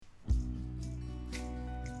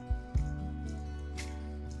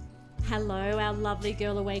Hello, our lovely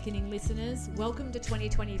Girl Awakening listeners. Welcome to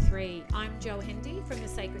 2023. I'm Jo Hendy from the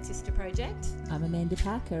Sacred Sister Project. I'm Amanda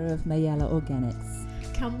Parker of Mayala Organics.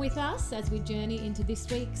 Come with us as we journey into this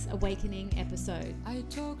week's Awakening episode. I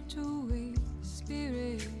talk to a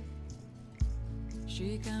spirit.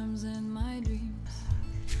 She comes in my dreams.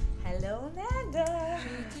 Hello, Amanda.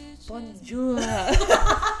 Bonjour.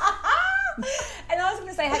 And I was going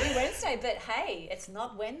to say Happy Wednesday, but hey, it's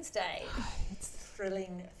not Wednesday. It's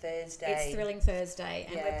Thrilling Thursday. It's Thrilling Thursday,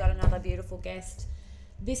 and Yeah. we've got another beautiful guest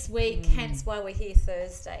this week, hence why we're here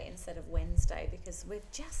Thursday instead of Wednesday, because we've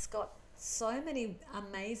just got so many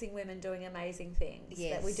amazing women doing amazing things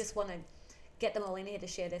that we Yes. just want to get them all in here to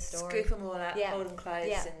share their story. Scoop them all out, Yeah. hold them close,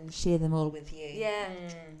 Yeah. and share them all. with you. Yeah,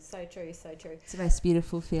 so true, so true. It's the most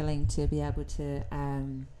beautiful feeling to be able to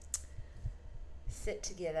Sit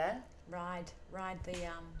together. Ride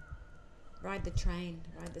the train,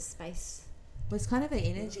 ride the space. well, it's kind of an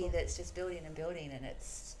Energy that's just building and building, and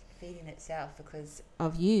it's feeding itself because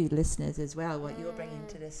of you listeners as well, what you're bringing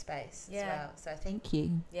to this space Yeah. as well. So Thank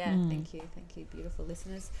you. Yeah, thank you, beautiful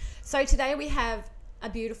listeners. So today we have a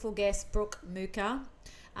beautiful guest, Brooke Muker.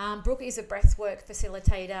 Brooke is a breathwork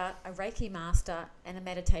facilitator, a Reiki master, and a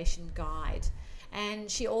meditation guide.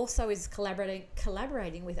 And she also is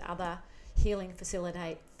collaborating with other healing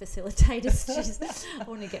facilitators. I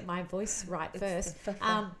want to get my voice right first.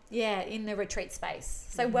 In the retreat space.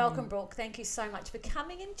 So welcome, Brooke. Thank you so much for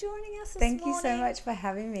coming and joining us this Thank morning. you so much for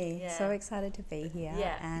having me. Yeah. So excited to be here.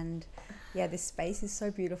 Yeah. And yeah, this space is so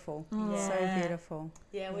beautiful. Yeah. So beautiful.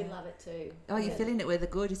 Yeah, we love it too. Oh, you're feeling it with a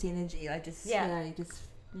gorgeous energy. I just, you just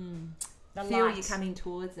The feel light. you coming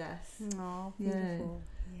towards us. Oh, Yeah. beautiful.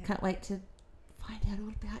 Yeah. Can't wait to find out all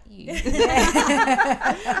about you.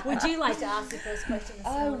 Would you like to ask the first question this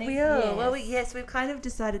I will. morning? Well, yes, we've kind of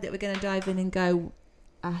decided that we're going to dive in and go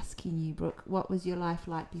asking you, Brooke, what was your life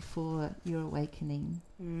like before your awakening?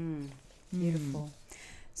 Beautiful.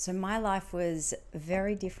 So my life was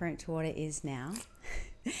very different to what it is now.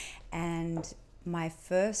 And my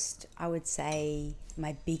first, I would say,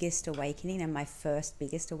 my biggest awakening and my first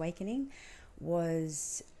biggest awakening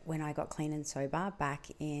was when I got clean and sober back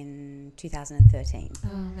in 2013. Oh,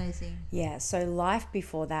 amazing. Yeah, so life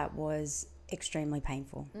before that was extremely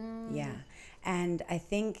painful. Yeah. And I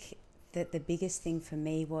think that the biggest thing for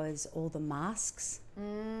me was all the masks.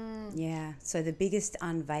 Yeah. So the biggest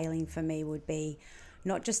unveiling for me would be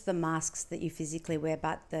not just the masks that you physically wear,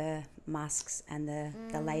 but the masks and the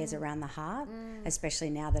layers around the heart, especially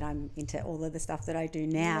now that I'm into all of the stuff that I do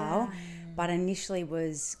now. But initially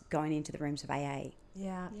was going into the rooms of AA.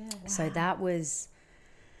 Yeah. So that was,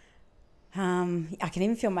 I can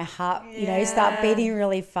even feel my heart, start beating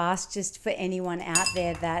really fast, just for anyone out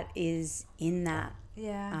there that is in that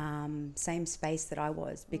same space that I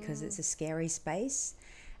was, because it's a scary space,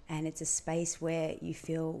 and it's a space where you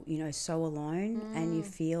feel, so alone, and you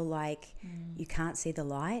feel like you can't see the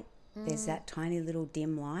light. There's that tiny little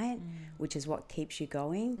dim light, which is what keeps you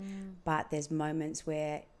going. But there's moments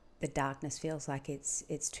where the darkness feels like it's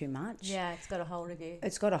too much. Yeah, it's got a hold of you.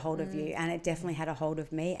 It's got a hold of you, and it definitely had a hold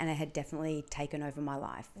of me, and it had definitely taken over my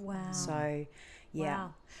life. Wow. So, yeah.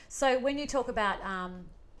 Wow. So when you talk about,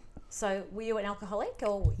 so were you an alcoholic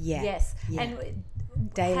or? Yeah. Yes. Yeah. And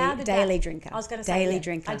Daily drinker. I was going to say daily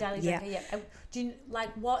drinker. A daily drinker. Yeah. Do you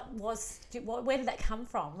where did that come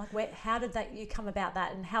from? Like, how did you come about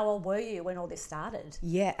that, and how old were you when all this started?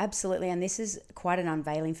 Yeah, absolutely. And this is quite an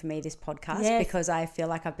unveiling for me, this podcast, Yes. because I feel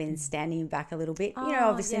like I've been standing back a little bit. Oh,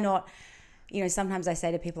 Obviously not. Sometimes I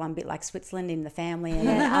say to people I'm a bit like Switzerland in the family and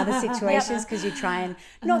in other situations, because you try and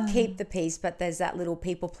not keep the peace, but there's that little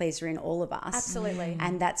people pleaser in all of us. Absolutely.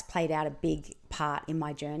 And that's played out a big part in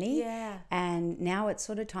my journey. Yeah. And now it's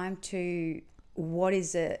sort of time to, what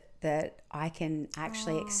is it that I can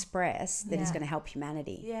actually express that is going to help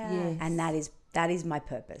humanity? Yeah. Yes. And that is my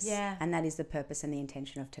purpose. Yeah. And that is the purpose and the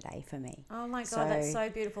intention of today for me. Oh my God, So- that's so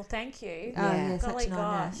beautiful. Thank you. Oh, Yeah. yeah, such Golly an honour.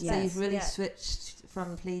 gosh, So yes. you've really Yeah. switched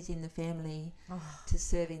from pleasing the family to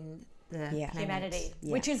serving the planet. Humanity,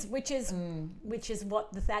 Yeah. which is what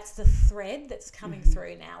that's the thread that's coming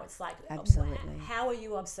through now. It's like, Absolutely. how are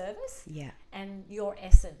you of service? Yeah. And your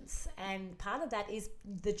essence, and part of that is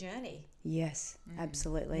the journey. Yes,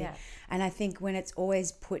 absolutely. Yeah. And I think when it's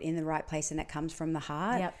always put in the right place and it comes from the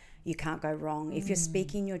heart, Yep. you can't go wrong. If you're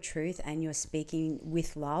speaking your truth and you're speaking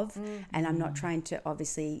with love, and I'm not trying to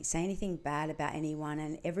obviously say anything bad about anyone,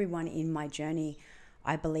 and everyone in my journey,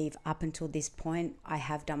 I believe up until this point, I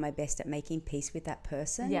have done my best at making peace with that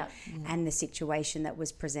person and the situation that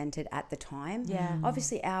was presented at the time. Yeah.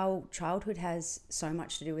 Obviously, our childhood has so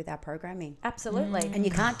much to do with our programming. Absolutely. And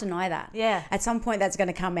you can't deny that. Yeah. At some point, that's going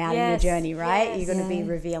to come out in your journey, right? You're going to be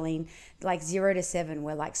revealing, like 0 to 7,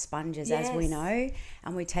 we're like sponges, as we know,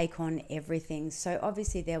 and we take on everything. So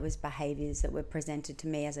obviously, there was behaviours that were presented to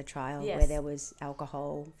me as a child where there was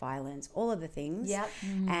alcohol, violence, all of the things. Yep.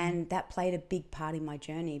 And that played a big part in my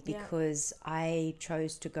journey because I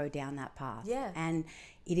chose to go down that path. Yeah. And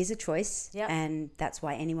it is a choice. Yep. And that's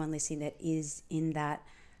why anyone listening that is in that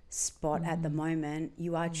spot at the moment,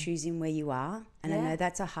 you are choosing where you are. And I know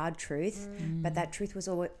that's a hard truth, but that truth was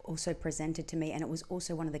also presented to me, and it was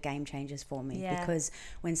also one of the game changers for me because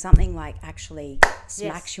when something like actually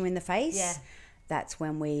smacks you in the face, that's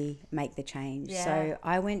when we make the change. So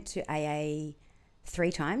I went to AA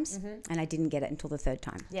 3 times and I didn't get it until the 3rd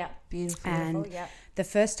time. Yeah. Beautiful. And the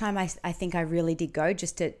first time I think I really did go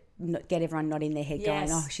just to get everyone nodding their head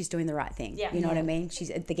going, oh, she's doing the right thing. Yeah. You know what I mean?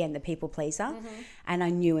 She's, again, the people pleaser. And I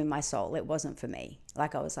knew in my soul it wasn't for me.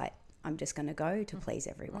 Like I was like, I'm just going to go to please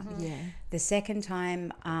everyone. Yeah. The second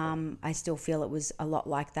time, I still feel it was a lot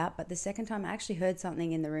like that. But the second time I actually heard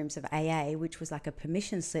something in the rooms of AA, which was like a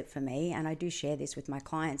permission slip for me. And I do share this with my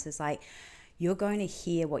clients. It's like, you're going to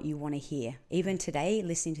hear what you want to hear. Even today,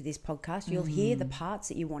 listening to this podcast, you'll hear the parts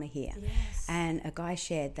that you want to hear. Yes. And a guy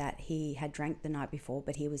shared that he had drank the night before,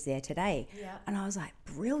 but he was there today. Yeah. And I was like,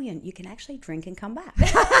 brilliant, you can actually drink and come back.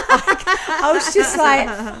 I was just like,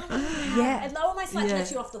 And almost like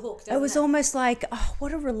let you off the hook, it was almost like, oh,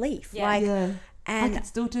 what a relief. Yeah. Like, I and can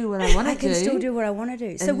still do what I want to do. I can still do what I want to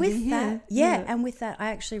do. So And with that, yeah. and with that,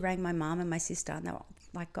 I actually rang my mum and my sister, and they were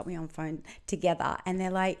like got me on phone together, and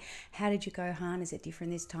they're like, how did you go, Han? Is it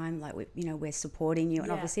different this time? Like, we're supporting you,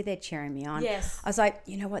 and obviously they're cheering me on. Yes. I was like,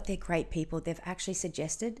 you know what? They're great people. They've actually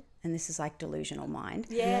suggested, and this is like delusional mind.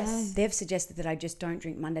 Yes. They've suggested that I just don't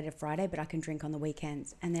drink Monday to Friday, but I can drink on the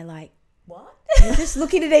weekends. And they're like, What? we're just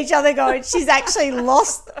looking at each other going, she's actually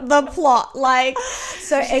lost the plot. Like,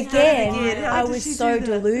 so again, I was so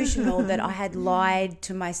delusional that I had lied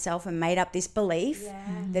to myself and made up this belief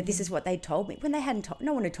that this is what they told me when they hadn't told,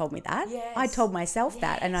 no one had told me that. Yes. I told myself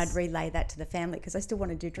that, and I'd relay that to the family because I still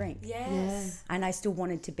wanted to drink. Yes. And I still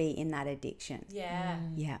wanted to be in that addiction. Yeah.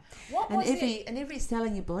 Yeah. What And was it? every cell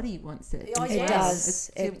in your body wants it. Oh, as it well.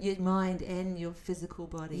 does. It's your mind and your physical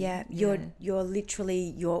body. Yeah, you're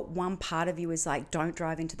literally, your one part of you is like, don't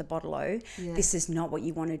drive into the bottle-o. Yeah. This is not what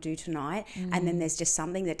you want to do tonight. And then there's just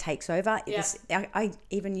something that takes over. Yeah. I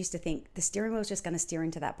even used to think the steering wheel's just going to steer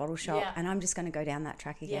into that bottle shop, Yeah. and I'm just going to go down that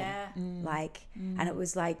track again. Yeah. And it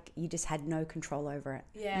was like you just had no control over it.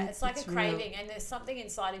 Yeah, it's like it's a real. craving, and there's something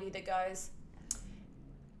inside of you that goes,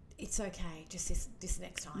 it's okay, just this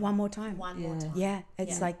next time. One more time. One more time. Yeah,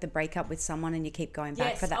 it's Yeah. like the breakup with someone and you keep going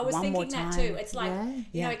back Yes, for that I was one thinking more time. that too. It's like,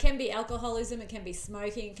 Yeah. it can be alcoholism, it can be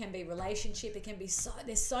smoking, it can be relationship, it can be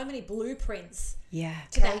there's so many blueprints Yeah.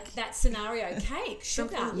 to that scenario. Cake,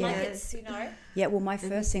 sugar, like Yeah. it's, Yeah, well, my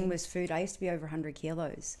first thing was food. I used to be over 100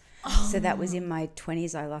 kilos. So that was in my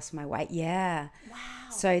 20s. I lost my weight. Yeah. wow.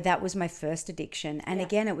 So that was my first addiction. And Yeah.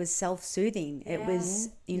 again, it was self-soothing. It was,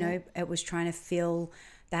 it was trying to fill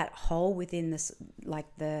that hole within this, like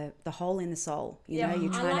the hole in the soul. You're I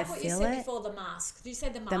trying like to what you fill said it. before, the mask. You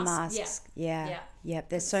said the mask. The masks. Yeah. Yeah.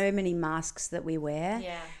 There's so many masks that we wear.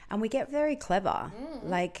 Yeah. And we get very clever.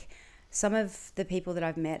 Like, some of the people that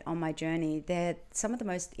I've met on my journey, they're some of the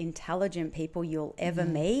most intelligent people you'll ever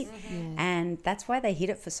meet. And that's why they hid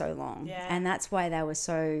it for so long. Yeah. And that's why they were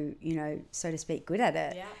so, so to speak, good at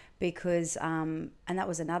it. Yeah. Because, and that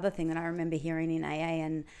was another thing that I remember hearing in AA,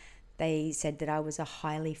 and they said that I was a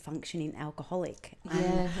highly functioning alcoholic.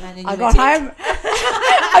 Yeah. I got home.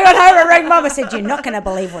 I got home and rang Mum. I said, "You're not going to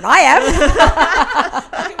believe what I am."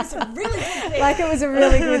 Like it was a really good thing. Like it was a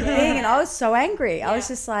really good thing, and I was so angry. I was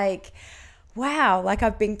just like, "Wow!" Like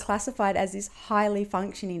I've been classified as this highly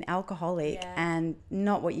functioning alcoholic, and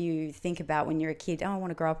not what you think about when you're a kid. Oh, I want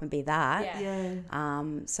to grow up and be that. Yeah.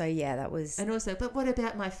 So yeah, that was. And also, but what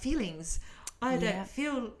about my feelings? I don't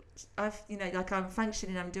feel, like I'm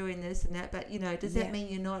functioning, I'm doing this and that, but, does that mean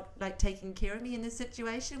you're not, like, taking care of me in this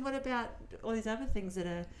situation? What about all these other things that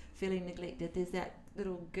are feeling neglected? There's that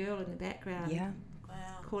little girl in the background Wow.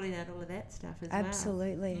 calling out all of that stuff as well.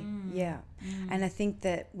 Absolutely, yeah. And I think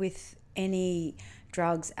that with any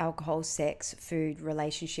drugs, alcohol, sex, food,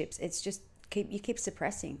 relationships, it's just you keep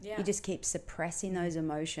suppressing. Yeah. You just keep suppressing those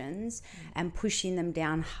emotions and pushing them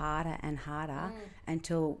down harder and harder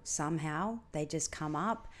until somehow they just come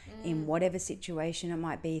up in whatever situation it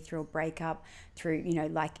might be, through a breakup, through,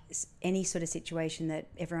 like any sort of situation that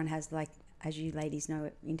everyone has, like as you ladies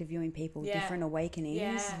know, interviewing people, different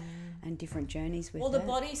awakenings and different journeys with the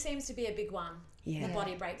body seems to be a big one. Yeah. The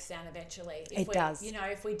body breaks down eventually. It does. You know,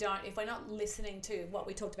 if we're not listening to what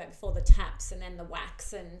we talked about before, the taps and then the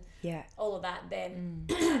wax and all of that, then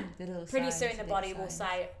pretty soon the body will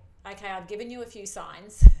say, okay, I've given you a few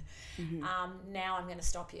signs. Now I'm going to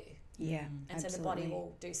stop you. Yeah, and absolutely. so the body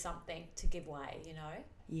will do something to give way, you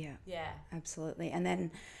know? Yeah, absolutely. And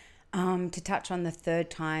then to touch on the third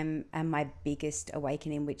time and my biggest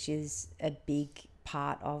awakening, which is a big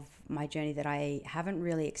part of my journey that I haven't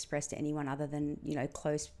really expressed to anyone other than, you know,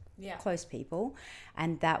 close people.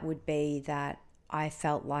 And that would be that I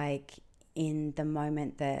felt like in the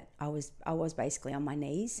moment that I was basically on my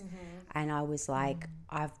knees and I was like,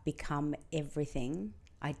 I've become everything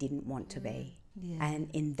I didn't want to be. Yeah. And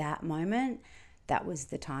in that moment, that was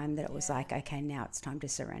the time that it was like, okay, now it's time to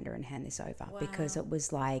surrender and hand this over. Because it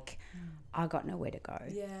was like, I got nowhere to go.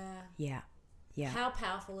 Yeah. How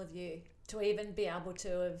powerful of you to even be able to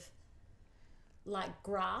have like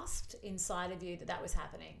grasped inside of you that was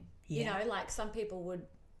happening. You know, like some people would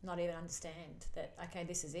not even understand that, okay,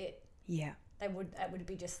 this is it. Yeah. It would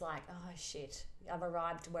be just like, oh shit, I've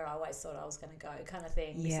arrived where I always thought I was going to go kind of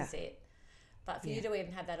thing. This is it. But for you to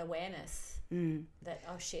even have that awareness that,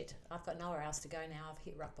 oh shit, I've got nowhere else to go now. I've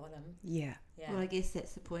hit rock bottom. Yeah. Well, I guess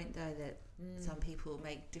that's the point though, that some people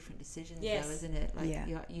make different decisions though, isn't it? Like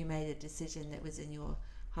you made a decision that was in your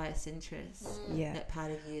highest interest. That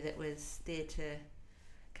part of you that was there to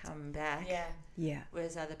come back.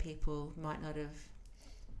 Whereas other people might not have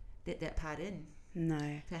let that part in.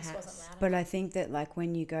 No. Perhaps. But I think that like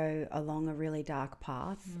when you go along a really dark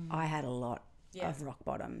path, I had a lot of rock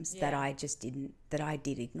bottoms that I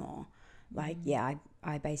did ignore. Like,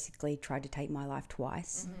 I basically tried to take my life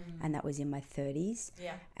twice and that was in my 30s.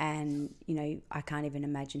 And, you know, I can't even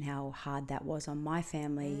imagine how hard that was on my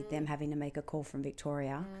family, them having to make a call from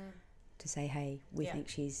Victoria to say, hey, we think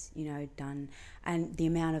she's, you know, done. And the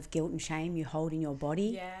amount of guilt and shame you hold in your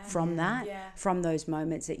body from that, from those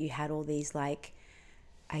moments that you had all these, like,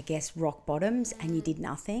 I guess, rock bottoms and you did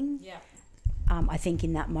nothing. I think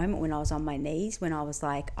in that moment when I was on my knees, when I was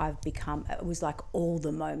like, it was like all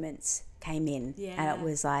the moments came in and it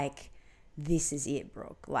was like, this is it,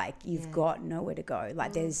 Brooke. Like, you've got nowhere to go.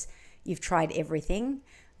 Like, you've tried everything.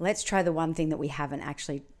 Let's try the one thing that we haven't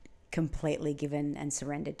actually completely given and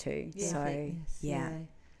surrendered to.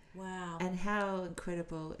 Wow. And how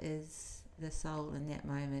incredible is the soul in that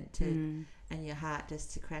moment and your heart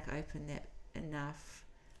just to crack open that enough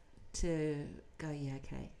to go,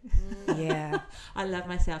 okay. I love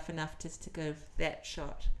myself enough just to give that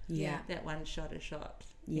shot. That one shot a shot.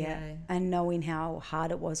 You know? And knowing how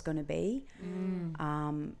hard it was going to be.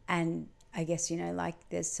 And I guess, you know, like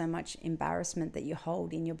there's so much embarrassment that you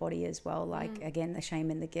hold in your body as well. Like, again, the shame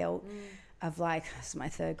and the guilt of like, this is my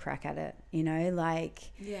third crack at it, you know, like,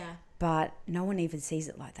 but no one even sees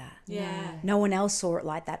it like that. No one else saw it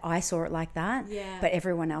like that. I saw it like that. But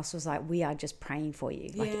everyone else was like, we are just praying for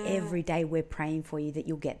you. Like every day we're praying for you that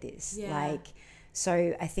you'll get this. Like,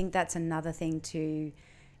 so I think that's another thing to,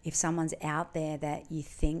 if someone's out there that you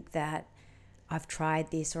think that I've tried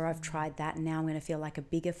this or I've tried that and now I'm going to feel like a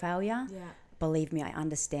bigger failure. Believe me, I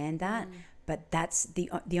understand that. But that's the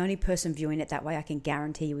only person viewing it that way, I can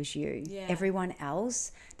guarantee you, is you. Everyone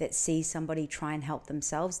else that sees somebody try and help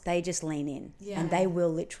themselves, they just lean in. And they will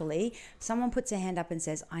literally, if someone puts a hand up and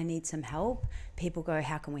says, I need some help, people go,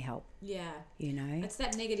 how can we help? You know? It's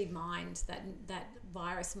that negative mind, that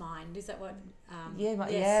virus mind. Is that what?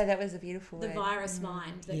 That was a beautiful word. The virus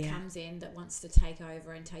mind that comes in, that wants to take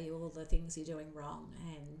over and tell you all the things you're doing wrong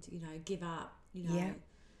and, you know, give up, you know.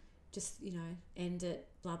 Just, you know, end it,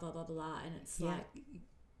 blah, blah, blah, blah. And it's like,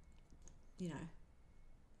 you know,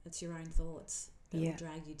 it's your own thoughts that will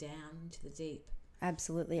drag you down into the deep.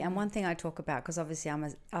 Absolutely. And one thing I talk about, because obviously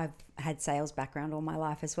I've had sales background all my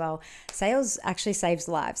life as well. Sales actually saves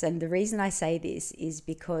lives. And the reason I say this is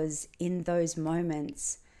because in those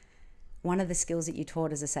moments, one of the skills that you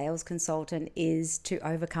taught as a sales consultant is to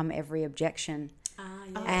overcome every objection.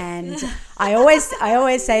 And I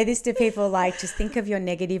always say this to people, like, just think of your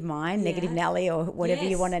negative mind, negative Nelly, or whatever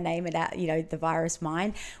you want to name it at, you know, the virus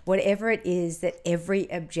mind, whatever it is, that every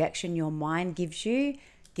objection your mind gives you,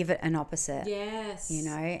 give it an opposite. You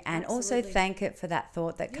know, and also thank it for that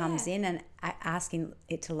thought that comes in and asking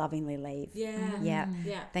it to lovingly leave.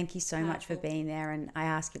 Thank you so much for being there, and I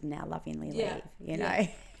ask you to now lovingly leave, you know.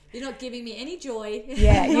 You're not giving me any joy.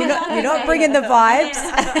 You're not bringing the vibes.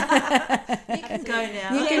 You can go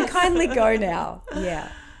now. You can kindly go now.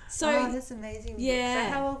 So that's amazing. So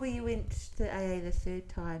how old were you went to AA the third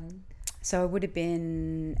time? So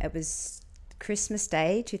it was Christmas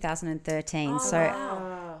Day 2013. Oh, so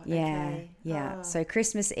wow. yeah. So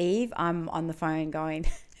Christmas Eve, I'm on the phone going,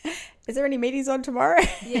 is there any meetings on tomorrow?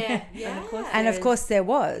 Yeah. And of course there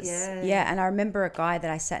was. Yeah. And I remember a guy that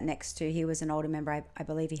I sat next to. He was an older member. I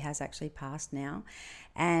believe he has actually passed now.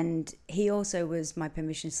 And he also was my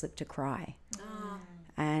permission slip to cry.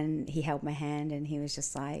 And he held my hand and he was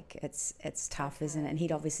just like, it's tough, isn't it? And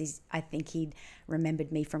I think he'd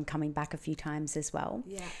remembered me from coming back a few times as well.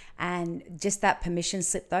 Yeah. And just that permission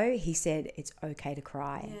slip though, he said, it's okay to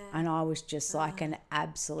cry. Yeah. And I was just like an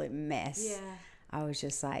absolute mess. Yeah. I was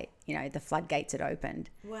just like, the floodgates had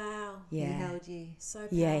opened. Wow. Yeah. He held you. So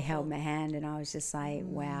powerful. Yeah, he held my hand and I was just like,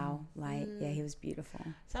 wow. He was beautiful.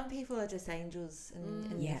 Some people are just angels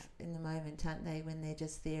in the moment, aren't they, when they're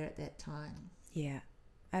just there at that time? Yeah,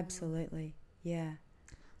 absolutely. Yeah.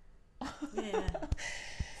 Yeah.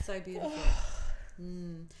 So beautiful.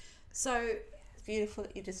 So It's beautiful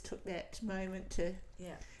that you just took that moment to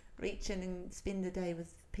reach in and spend the day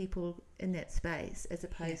with people in that space as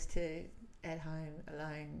opposed to at home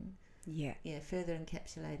alone. Yeah. Yeah, further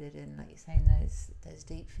encapsulated in, like you're saying, those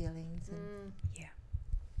deep feelings. And Yeah.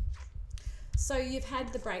 So you've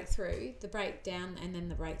had the breakthrough, the breakdown, and then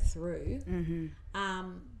the breakthrough.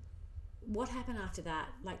 What happened after that?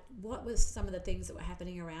 Like, what was some of the things that were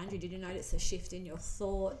happening around you? Did you notice a shift in your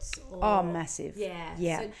thoughts? Or... Oh, massive. Yeah.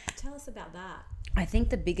 Yeah. So tell us about that. I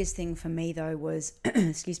think the biggest thing for me though was,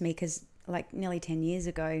 excuse me, because like nearly 10 years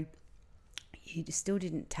ago, you still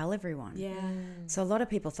didn't tell everyone. Yeah. So a lot of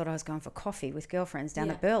people thought I was going for coffee with girlfriends down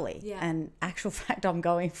Yeah. at Burleigh. Yeah. And actual fact, I'm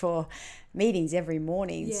going for meetings every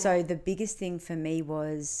morning. Yeah. So the biggest thing for me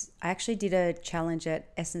was I actually did a challenge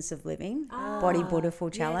at Essence of Living, Body Beautiful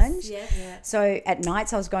Challenge. Yes. So at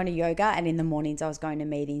nights I was going to yoga and in the mornings I was going to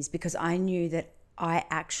meetings because I knew that I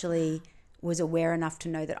actually was aware enough to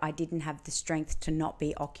know that I didn't have the strength to not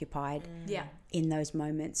be occupied Yeah. in those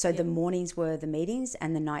moments. So the mornings were the meetings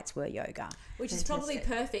and the nights were yoga. Which is probably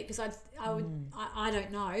perfect because I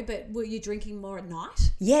don't know, but were you drinking more at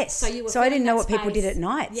night? Yes. So you were I didn't know filling what that people did space. at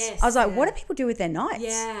nights. Yes. I was like, what do people do with their nights?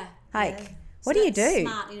 Yeah. Like, what So do you that's do?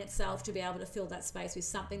 smart in itself to be able to fill that space with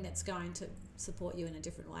something that's going to support you in a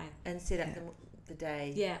different way. and set up the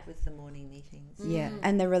day with the morning meetings. Yeah.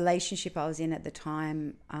 And the relationship I was in at the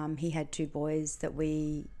time, he had 2 boys that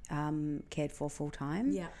we cared for full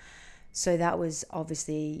time. Yeah. So that was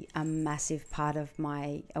obviously a massive part of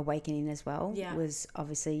my awakening as well. Yeah. Was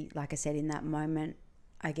obviously, like I said, in that moment,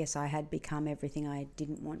 I guess I had become everything I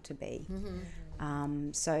didn't want to be.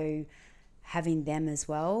 So having them as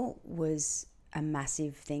well was a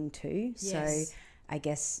massive thing too. Yes. So I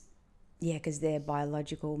guess, because their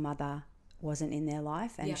biological mother wasn't in their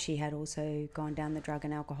life and she had also gone down the drug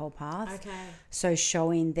and alcohol path. Okay. So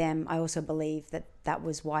showing them, I also believe that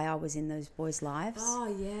was why I was in those boys' lives. Oh,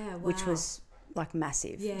 yeah. Wow. Which was like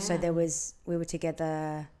massive. Yeah. So we were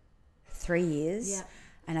together 3 years. Yeah.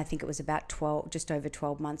 And I think it was about just over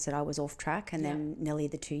 12 months that I was off track and then nearly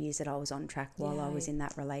the 2 years that I was on track while I was in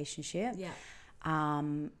that relationship. Yeah.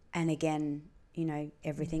 And again,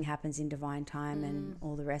 everything happens in divine time and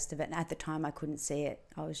all the rest of it. And at the time I couldn't see it.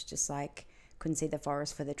 I was just like, couldn't see the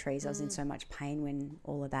forest for the trees. I was in so much pain when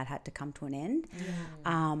all of that had to come to an end.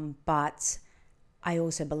 But I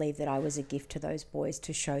also believe that I was a gift to those boys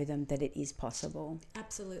to show them that it is possible.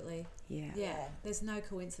 Absolutely. Yeah. Yeah. There's no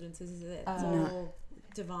coincidences, is there? It's all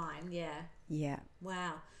divine. Yeah. Yeah.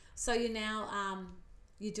 Wow. So you're now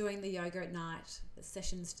you're doing the yoga at night, the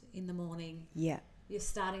sessions in the morning. Yeah. You're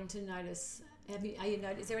starting to notice.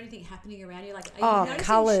 Is there anything happening around you? Like,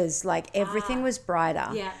 colours, like everything was brighter.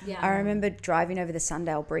 Yeah. I remember driving over the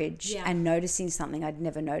Sundale Bridge and noticing something I'd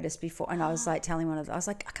never noticed before. And I was like telling I was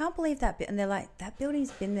like, I can't believe that bit. And they're like, that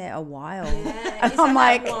building's been there a while. Yeah. And I'm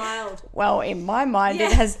like, wild? Well, in my mind,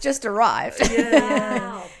 it has just arrived.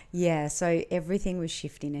 Wow. Yeah. So everything was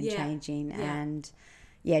shifting and Yeah. changing. Yeah. And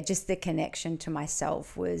just the connection to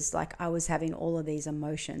myself was like I was having all of these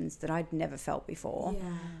emotions that I'd never felt before.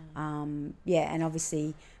 Yeah. And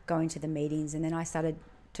obviously going to the meetings, and then I started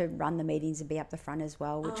to run the meetings and be up the front as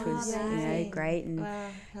well, which was great. And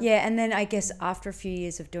and then I guess after a few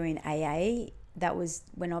years of doing AA, that was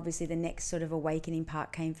when obviously the next sort of awakening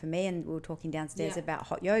part came for me, and we were talking downstairs about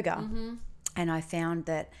hot yoga. And I found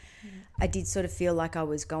that I did sort of feel like I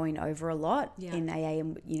was going over a lot in AA,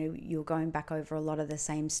 and you're going back over a lot of the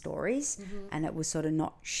same stories, and it was sort of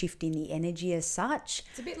not shifting the energy as such.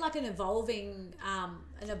 It's a bit like an evolvement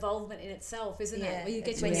in itself, isn't it? Where you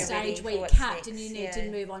get to when a you're stage ready where for you're what's capped and you need next.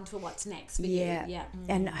 to move on to what's next for Yeah. you. Yeah.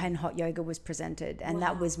 And hot yoga was presented, and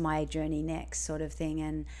that was my journey next sort of thing.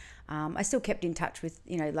 And I still kept in touch with,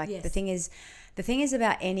 like Yes. the thing is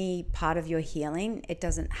about any part of your healing, it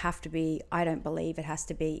doesn't have to be, I don't believe it has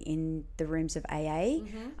to be in the rooms of AA,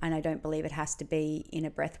 and I don't believe it has to be in a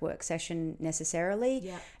breathwork session necessarily.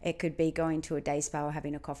 Yeah. It could be going to a day spa or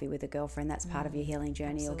having a coffee with a girlfriend. That's part of your healing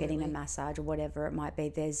journey, or getting a Absolutely. massage or whatever it might be.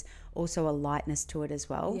 There's also a lightness to it as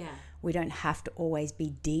well. Yeah. We don't have to always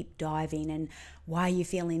be deep diving and why are you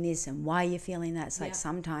feeling this and why are you feeling that. It's like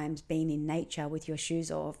sometimes being in nature with your shoes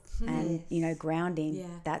off and, grounding,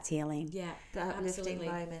 that's healing. Yeah. The uplifting Absolutely.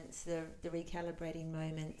 moments, the recalibrating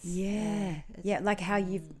moments. Yeah. Like how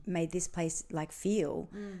you've made this place like feel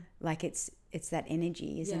like it's that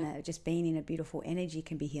energy, isn't it? Just being in a beautiful energy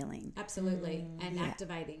can be healing. Absolutely. And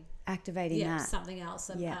Activating that. something else,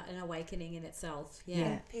 an awakening in itself.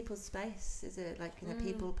 Yeah. People's space, is it like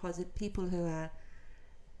people who are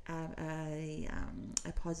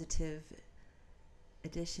a positive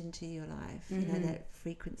addition to your life, that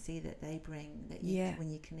frequency that they bring, that you when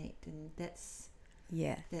you connect, and that's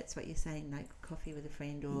what you're saying, like coffee with a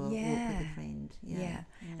friend or walk with a friend.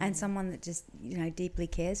 And someone that just deeply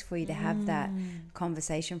cares for you, to have that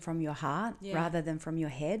conversation from your heart rather than from your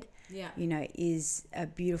head, is a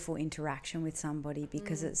beautiful interaction with somebody,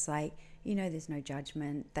 because it's like, there's no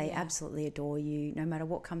judgment. They absolutely adore you. No matter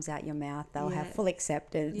what comes out your mouth, they'll have full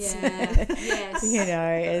acceptance. Yes.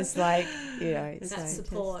 It's like, it's that so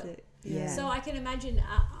support. Yeah. So I can imagine,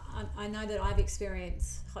 I know that I've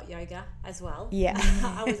experienced hot yoga as well. Yeah.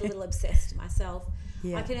 I was a little obsessed myself.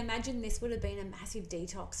 Yeah. I can imagine this would have been a massive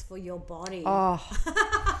detox for your body. Oh,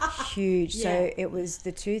 huge. Yeah. So it was,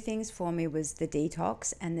 the two things for me was the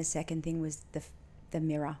detox, and the second thing was the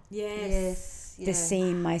mirror. Yes. The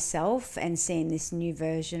seeing myself and seeing this new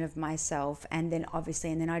version of myself. And then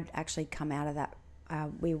I'd actually come out of that.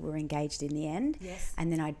 We were engaged in the end. Yes.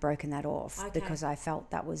 And then I'd broken that off because I felt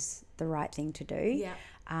that was the right thing to do. Yeah.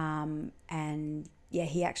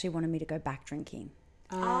 He actually wanted me to go back drinking.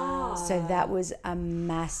 Oh. So that was a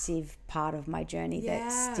massive part of my journey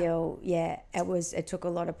that still, it took a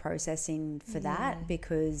lot of processing for that,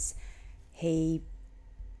 because he,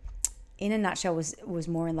 in a nutshell, was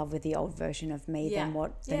more in love with the old version of me than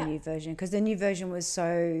what the new version, because the new version was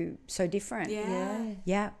so different.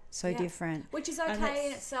 Different. Which is okay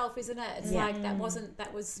in itself, isn't it? It's like that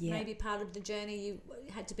was maybe part of the journey you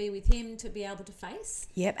had to be with him to be able to face.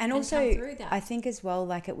 Yep. And also come through that. I think as well,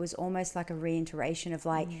 like, it was almost like a reiteration of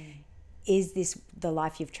like, is this the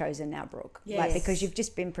life you've chosen now, Brooke? Yes. Like, because you've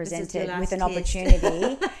just been presented with an test.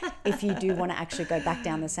 opportunity if you do want to actually go back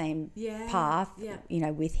down the same path,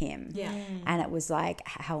 with him. Yeah. And it was like,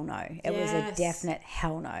 hell no. It was a definite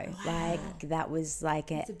hell no. Wow. Like, that was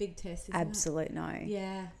like it's a big test, isn't absolute it? no.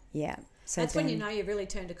 Yeah. Yeah. So that's when you know you've really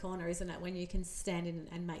turned a corner, isn't it? When you can stand in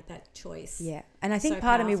and make that choice. Yeah. And I think So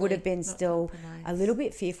part of me would powerfully, have been not still compromise. a little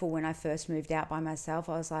bit fearful when I first moved out by myself.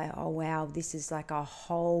 I was like, oh, wow, this is like a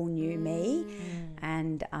whole new me.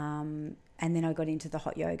 And then I got into the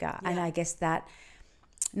hot yoga. And I guess that,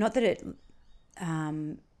 not that it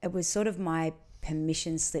was sort of my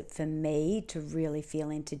permission slip for me to really feel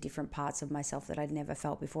into different parts of myself that I'd never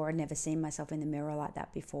felt before. I'd never seen myself in the mirror like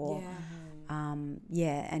that before.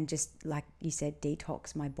 And just like you said,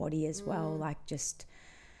 detox my body as well. Like, just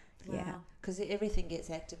because everything gets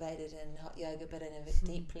activated in hot yoga, but in a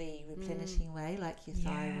deeply replenishing way, like your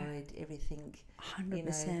thyroid, everything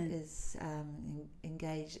 100% is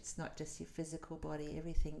engaged. It's not just your physical body,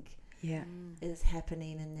 everything is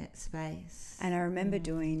happening in that space. And I remember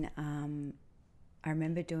doing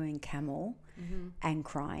camel and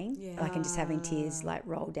crying, like, and just having tears like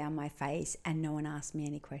roll down my face, and no one asked me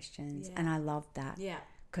any questions. And I loved that. Yeah.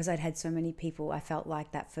 Because I'd had so many people, I felt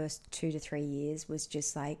like that first 2 to 3 years was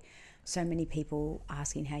just like so many people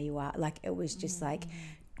asking how you are. Like, it was just like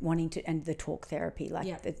wanting to, and the talk therapy, like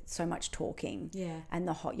so much talking. Yeah. And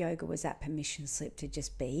the hot yoga was that permission slip to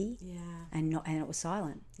just be. Yeah. And it was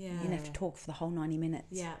silent. Yeah. You didn't have to talk for the whole 90 minutes.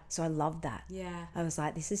 Yeah. So I loved that. Yeah. I was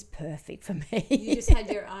like, this is perfect for me. You just had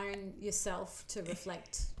yourself to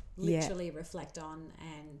reflect, literally reflect on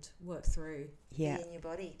and work through. Yeah. Be in your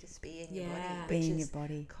body, just be in your body. Be in your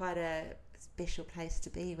body. Quite a special place to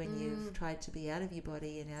be when you've tried to be out of your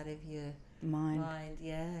body and out of your mind.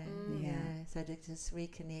 So to just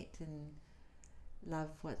reconnect and love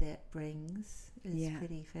what that brings is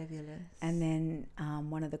pretty fabulous. And then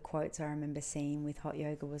one of the quotes I remember seeing with hot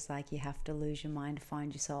yoga was like, you have to lose your mind to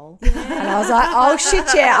find your soul. And I was like, oh shit,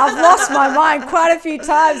 I've lost my mind quite a few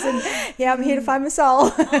times, and I'm here to find my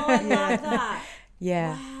soul. Oh, I love that.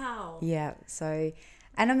 Yeah. Wow. Yeah. So,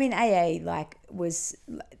 and I mean, AA like was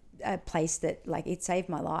a place that like it saved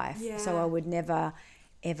my life. Yeah. So I would never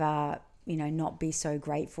ever not be so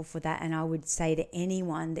grateful for that. And I would say to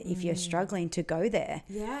anyone that if you're struggling, to go there.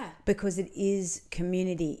 Yeah. Because it is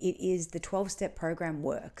community. It is the 12-step program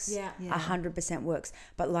works. Yeah. 100% works.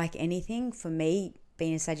 But like anything, for me,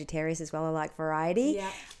 being a Sagittarius as well, I like variety. Yeah.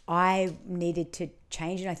 I needed to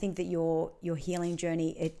change, and I think that your healing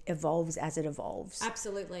journey, it evolves as it evolves.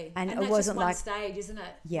 Absolutely. And it that's wasn't just one like stage, isn't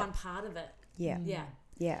it? Yeah. One part of it. Yeah. Yeah.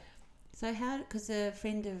 Yeah. So how? Because a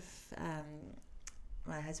friend of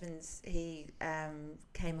my husband's, he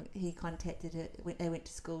contacted it. They went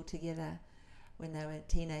to school together when they were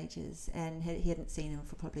teenagers, and he hadn't seen him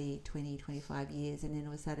for probably 20, 25 years. And then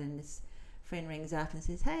all of a sudden, this friend rings up and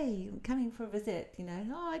says, "Hey, I'm coming for a visit."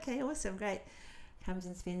 Oh, okay, awesome, great. Comes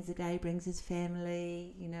and spends the day, brings his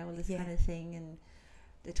family, all this kind of thing, and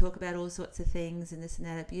they talk about all sorts of things and this and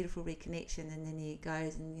that, a beautiful reconnection. And then he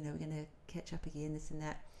goes and we're going to catch up again, this and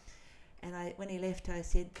that. And when he left, I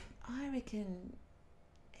said, I reckon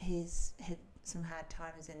he's had some hard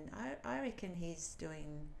times, and I reckon he's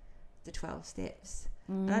doing the 12 steps.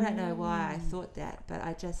 And I don't know why I thought that, but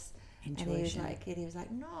I just Intuition. And he was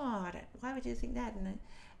like, no, I don't. Why would you think that? And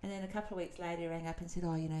then a couple of weeks later, he rang up and said,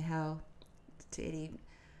 how to Eddie,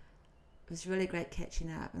 it was really great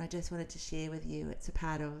catching up, and I just wanted to share with you. It's a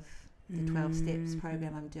part of the 12 steps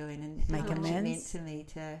program I'm doing, and Make how much it amends. meant to me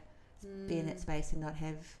to be in that space and not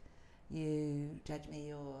have you judge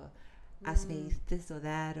me or ask me this or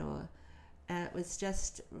that, or it was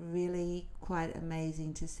just really quite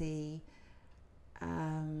amazing to see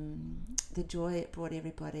the joy it brought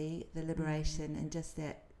everybody, the liberation, and just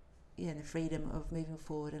that the freedom of moving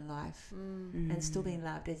forward in life and still being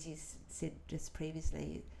loved, as you said just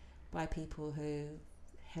previously, by people who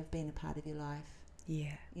have been a part of your life.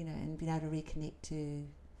 Yeah. And being able to reconnect to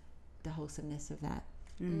the wholesomeness of that.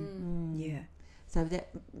 Yeah. So that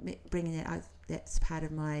bringing that, that's part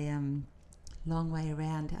of my long way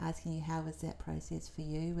around to asking you, how was that process for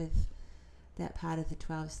you with that part of the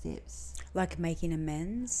 12 steps? Like making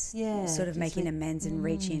amends. Yeah. Sort of making amends and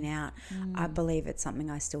reaching out. I believe it's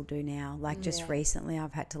something I still do now. Like just recently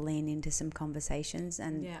I've had to lean into some conversations,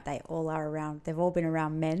 and they've all been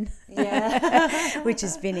around men. Yeah. Which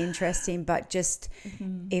has been interesting. But just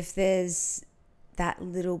if there's that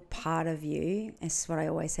little part of you, this is what I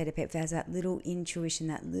always say to people, there's that little intuition,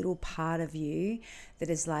 that little part of you that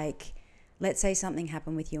is like, let's say something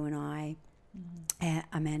happened with you and I,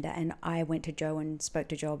 Amanda, and I went to Jo and spoke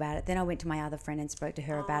to Jo about it. Then I went to my other friend and spoke to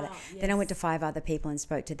her about it. Yes. Then I went to 5 other people and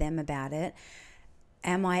spoke to them about it.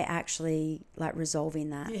 Am I actually like resolving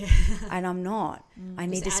that? Yeah. And I'm not. I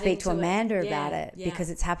need Just to speak to adding to it. Amanda Yeah, about it yeah. because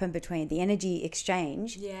it's happened between the energy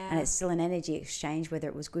exchange, Yeah. and it's still an energy exchange, whether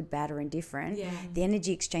it was good, bad, or indifferent. Yeah. The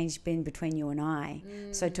energy exchange has been between you and I.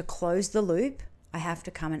 So to close the loop, I have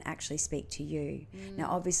to come and actually speak to you. Now,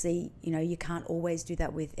 obviously, you can't always do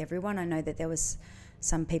that with everyone. I know that there was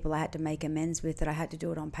some people I had to make amends with that I had to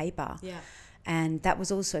do it on paper. Yeah. And that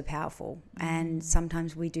was also powerful. And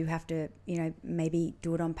sometimes we do have to, maybe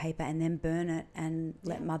do it on paper and then burn it and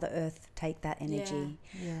let Mother Earth take that energy.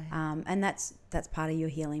 Yeah. And that's part of your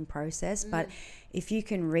healing process. But if you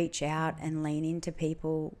can reach out and lean into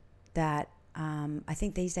people that, I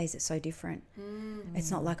think these days it's so different.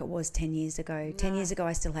 It's not like it was 10 years ago. No. 10 years ago,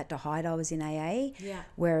 I still had to hide I was in AA. Yeah.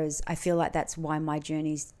 Whereas I feel like that's why my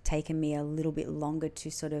journey's taken me a little bit longer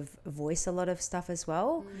to sort of voice a lot of stuff as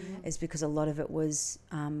well, is because a lot of it was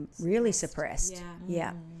really suppressed.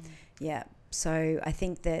 Yeah. So I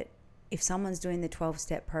think that if someone's doing the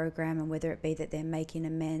 12-step program, and whether it be that they're making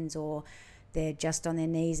amends or they're just on their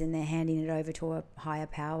knees and they're handing it over to a higher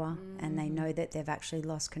power, and they know that they've actually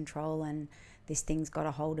lost control and this thing's got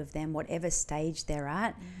a hold of them, whatever stage they're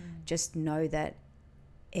at, just know that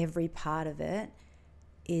every part of it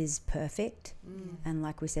is perfect and,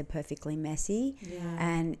 like we said, perfectly messy,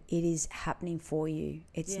 and it is happening for you.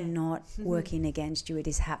 It's not working against you. It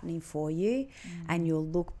is happening for you, and you'll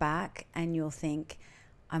look back and you'll think,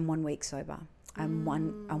 I'm 1 week sober. I'm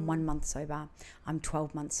 1 month sober. I'm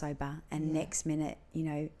 12 months sober. And next minute,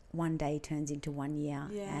 1 day turns into 1 year.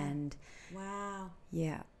 Yeah. And Wow.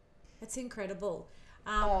 yeah. It's incredible.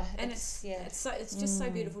 And it's just so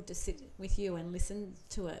beautiful to sit with you and listen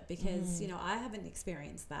to it, because, I haven't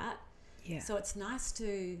experienced that. Yeah. So it's nice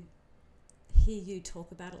to hear you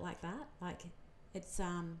talk about it like that. Like it's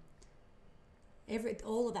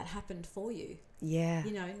all of that happened for you. Yeah.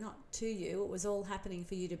 Not to you. It was all happening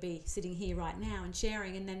for you to be sitting here right now and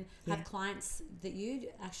sharing, and then have clients that you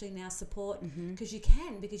actually now support because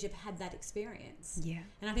because you've had that experience. Yeah.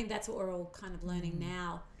 And I think that's what we're all kind of learning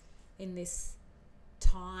now in this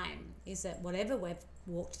time, is that whatever we've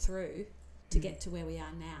walked through to get to where we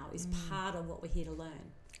are now is part of what we're here to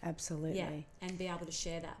learn. Absolutely. Yeah, and be able to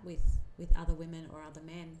share that with with other women or other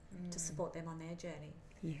men to support them on their journey.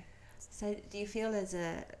 Yeah. So do you feel as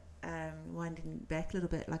a, winding back a little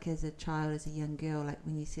bit, like as a child, as a young girl, like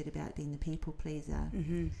when you said about being the people pleaser,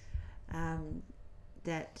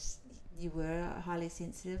 that you were highly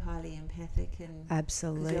sensitive, highly empathic, and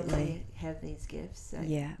Absolutely. 'cause you obviously have these gifts. So.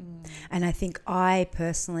 Yeah. And I think I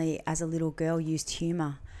personally, as a little girl, used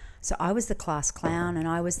humour. So I was the class clown and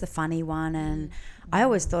I was the funny one, and I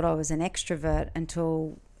always thought I was an extrovert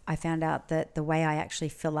until I found out that the way I actually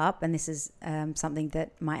fill up, and this is something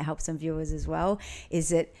that might help some viewers as well, is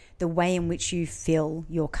that the way in which you fill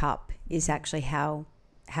your cup is actually how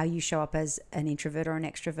you show up as an introvert or an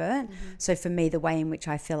extrovert. So for me, the way in which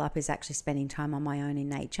I fill up is actually spending time on my own in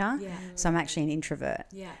nature. So I'm actually an introvert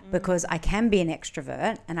because I can be an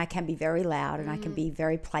extrovert and I can be very loud and I can be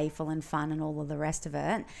very playful and fun and all of the rest of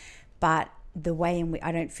it. But the way in which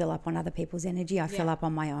I don't fill up on other people's energy, I fill up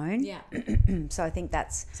on my own. So I think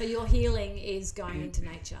that's... So your healing is going into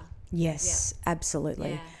nature. Yes,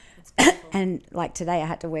 absolutely. Yeah, that's beautiful. And like today I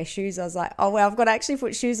had to wear shoes. I was like, oh, well, I've got to actually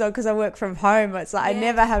put shoes on because I work from home. It's like I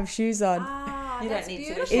never have shoes on. Ah, You that's don't need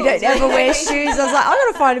to. beautiful. You don't ever wear shoes. I was like, I've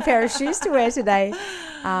got to find a pair of shoes to wear today.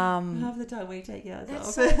 Half the time we take ours That's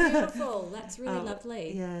off. so beautiful. That's really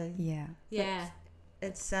lovely. Yeah. Yeah. Yeah.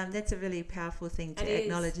 It's that's a really powerful thing to It is.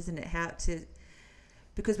 acknowledge, isn't it? How to,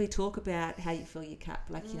 because we talk about how you fill your cup,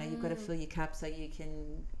 like you've got to fill your cup so you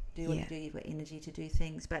can do what you do. You've got energy to do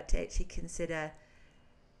things, but to actually consider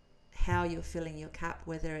how you're filling your cup,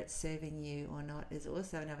 whether it's serving you or not, is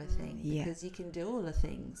also another thing. Yeah. Because you can do all the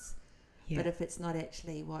things, Yeah. but if it's not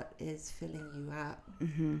actually what is filling you up,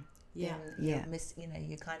 Yeah. then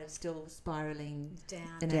you're kind of still spiraling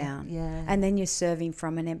Down. Down. Yeah. And then you're serving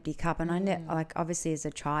from an empty cup. And I know, like, obviously as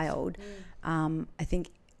a child, I think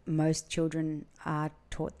most children are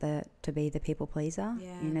taught to be the people pleaser.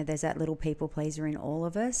 Yeah. You know, there's that little people pleaser in all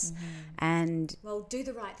of us. And Well, do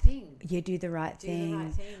the right thing. you do the right Do thing. the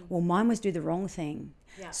right thing. Well, mine was do the wrong thing.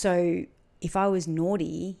 Yeah. So if I was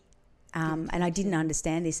naughty, and I didn't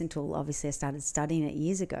understand this until obviously I started studying it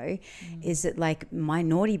years ago, is that like my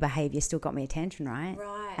naughty behaviour still got me attention, right?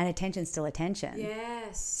 Right. And attention's still attention.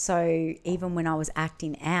 Yes. So even when I was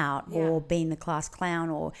acting out or being the class clown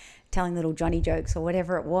or telling little Johnny jokes or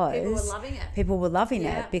whatever it was, People were loving it. people were loving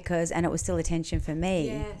Yeah. it and it was still attention for me.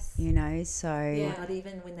 Yes. You know, so Yeah. Not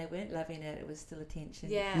even when they weren't loving it, it was still attention.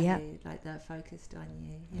 Yeah. for Yeah. you, like they're focused on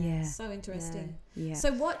you. yeah. So interesting. Yeah.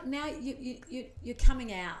 So what now? You're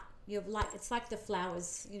coming out. You're like, it's like the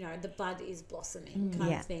flowers. You know, the bud is blossoming,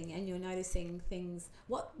 kind Yeah. of thing, and you're noticing things.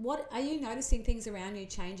 What are you noticing? Things around you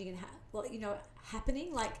changing and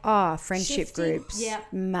happening? Like friendship shifting? groups. Yeah.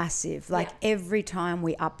 Massive. Like every time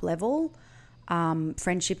we up level,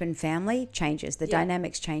 friendship and family changes. The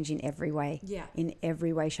dynamics change in every way. Yeah. In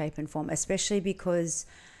every way, shape and form, especially because,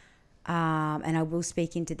 and I will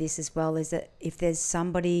speak into this as well, is that if there's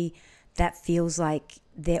somebody that feels like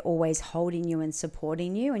they're always holding you and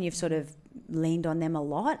supporting you and you've sort of leaned on them a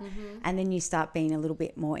lot, and then you start being a little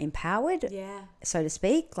bit more empowered, so to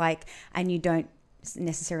speak, like, and you don't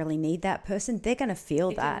necessarily need that person, they're going to feel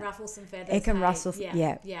It that. can ruffle some feathers. It can hey? ruffle,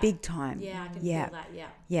 Yeah. big time. Yeah, I can Yeah. feel that. Yeah.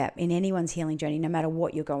 Yeah, in anyone's healing journey, no matter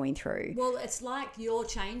what you're going through. Well, it's like you're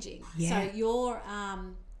changing. Yeah. So you're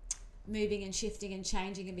moving and shifting and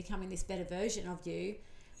changing and becoming this better version of you,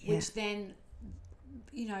 which then,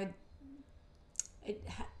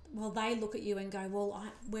 they look at you and go, well,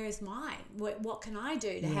 where's mine? What can I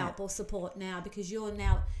do to help or support now? Because you're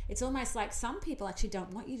now, it's almost like some people actually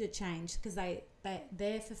don't want you to change because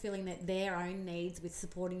they're fulfilling their own needs with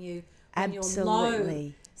supporting you when you're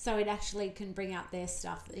low. So it actually can bring out their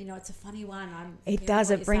stuff. You know, it's a funny one. It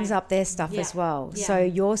does. It brings up their stuff as well. Yeah. So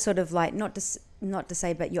you're sort of like, not to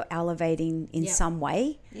say, but you're elevating in some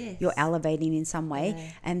way. Yes. You're elevating in some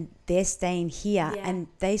way, and they're staying here, and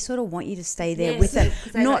they sort of want you to stay there Yes. with them.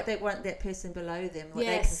 Because they want that person below them, what they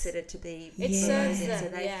Yes. consider to be It below serves them, so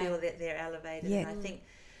them, they yeah. feel that they're elevated. Yeah. And I think,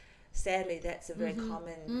 sadly, that's a very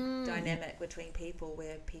common dynamic between people,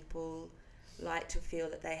 where people like to feel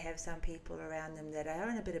that they have some people around them that are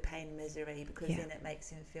in a bit of pain and misery, because then it makes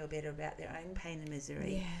them feel better about their own pain and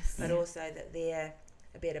misery, but also that they're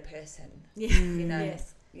a better person. Yeah. You know,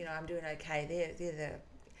 Yes. I'm doing okay. They're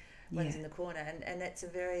the ones in the corner, and that's a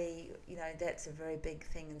very that's a very big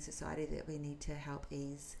thing in society that we need to help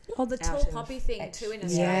ease. Well, the tall out of poppy thing too in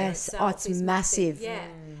Australia. Yes. itself It's is massive. Yeah,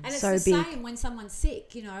 and it's So the big. same when someone's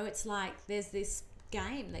sick. It's like there's this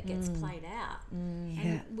game that gets played out,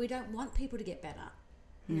 and we don't want people to get better.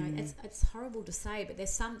 It's horrible to say, but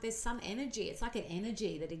there's some energy. It's like an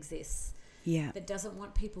energy that exists Yeah. that doesn't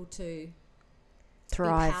want people to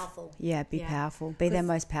thrive. Be powerful. Yeah, be powerful. Be their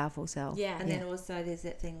most powerful self. Yeah. And then also there's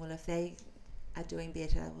that thing, well, if they are doing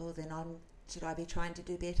better, well, then should I be trying to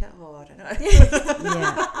do better? Or I don't know.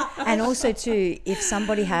 Yeah. And also too, if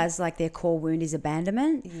somebody has like their core wound is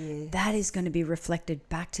abandonment, that is going to be reflected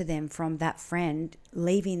back to them from that friend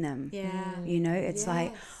leaving them. Yeah. You know, it's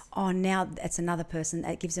like, oh, now it's another person.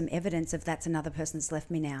 That gives them evidence of that's another person that's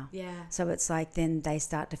left me now. Yeah. So it's like then they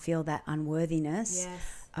start to feel that unworthiness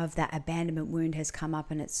of that abandonment wound has come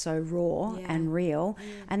up, and it's so raw and real.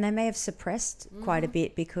 And they may have suppressed quite a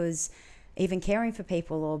bit, because even caring for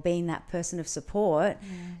people or being that person of support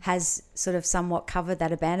has sort of somewhat covered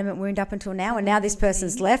that abandonment wound up until now. And now this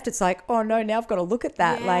person's left. It's like, oh no, now I've got to look at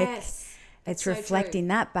that. Like it's so reflecting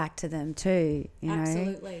that back to them too, you know?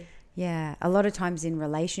 Absolutely. Yeah. A lot of times in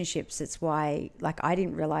relationships, it's why, like, I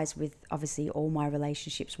didn't realize with obviously all my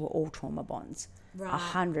relationships were all trauma bonds. Right.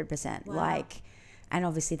 100%. Wow. Like, and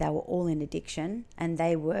obviously they were all in addiction, and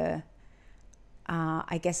they were,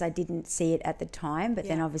 I guess I didn't see it at the time, but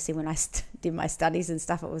then obviously when I did my studies and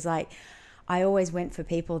stuff, it was like I always went for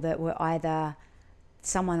people that were either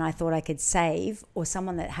someone I thought I could save or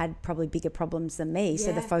someone that had probably bigger problems than me.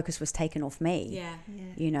 So the focus was taken off me. Yeah.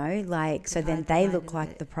 You know, like, so then they look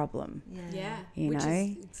like the problem. Yeah. You Which know?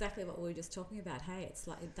 is exactly what we were just talking about. Hey, it's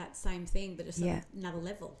like that same thing, but just on another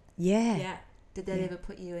level. Yeah. Yeah. Did that ever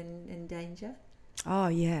put you in danger? Oh,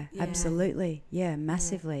 yeah, absolutely. Yeah,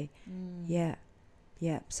 massively. Yeah.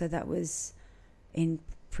 Yeah. So that was in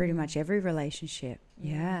pretty much every relationship.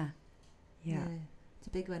 Yeah. It's a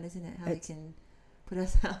big one, isn't it? How we can put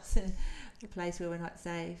ourselves in a place where we're not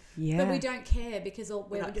safe. Yeah. But we don't care, because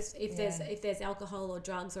we're not- just if there's alcohol or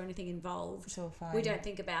drugs or anything involved, It's all fine. we don't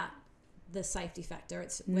think about the safety factor.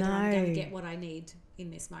 It's whether I'm going to get what I need in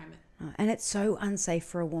this moment. And it's so unsafe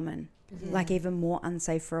for a woman, like even more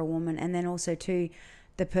unsafe for a woman. And then also too,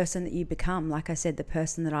 the person that you become, like I said, the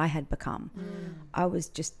person that I had become, I was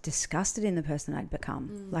just disgusted in the person I'd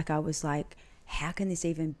become. Like I was like, how can this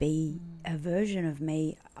even be a version of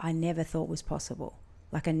me I never thought was possible?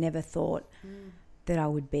 Like I never thought that I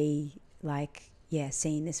would be like,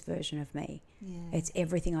 seeing this version of me. Yeah. It's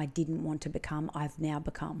everything I didn't want to become, I've now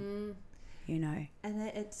become, you know.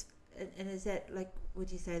 And is that like,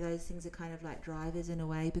 would you say those things are kind of like drivers in a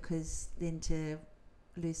way, because then to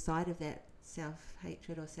lose sight of that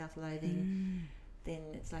self-hatred or self-loathing, then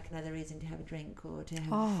it's like another reason to have a drink or to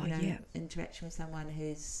have interaction with someone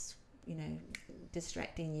who's, you know,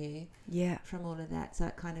 distracting you from all of that. So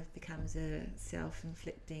it kind of becomes a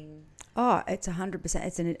self-inflicting. Oh, it's 100%.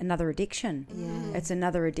 It's another addiction. Yeah. It's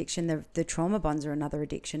another addiction. The trauma bonds are another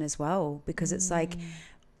addiction as well, because it's like,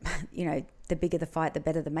 you know, the bigger the fight, the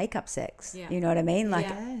better the makeup sex. You know what I mean? Like,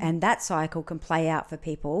 and that cycle can play out for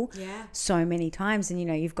people so many times. And, you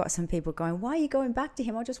know, you've got some people going, why are you going back to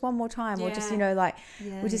him? Or just one more time. Or just, you know, like,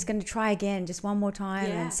 we're just going to try again, just one more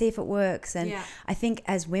time and see if it works. And I think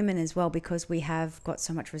as women as well, because we have got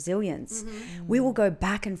so much resilience, we will go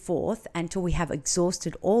back and forth until we have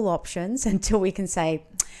exhausted all options, until we can say,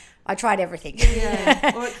 I tried everything.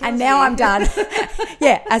 Yeah. And now I'm done.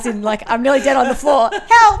 As in like I'm nearly dead on the floor.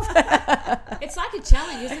 Help. It's like a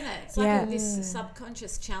challenge, isn't it? It's like this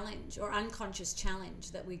subconscious challenge or unconscious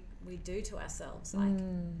challenge that we do to ourselves. Like,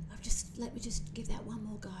 let me just give that one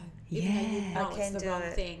more go. Even though you know it's the wrong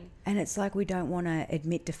thing. And it's like we don't want to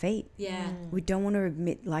admit defeat. Yeah. We don't want to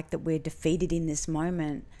admit like that we're defeated in this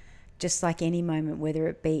moment. Just like any moment, whether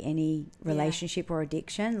it be any relationship or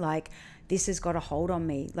addiction, like this has got a hold on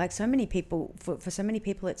me. Like so many people, for so many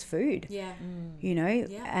people, it's food. Yeah. You know,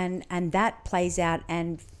 and that plays out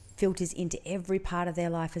and filters into every part of their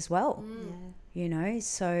life as well. You know,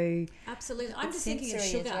 so absolutely. I'm just thinking of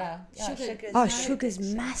sugar. Sugar's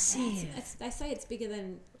massive. They say it's bigger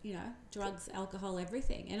than, you know, drugs, alcohol,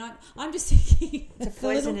 everything. And I'm just thinking the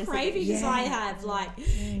little cravings I have, like,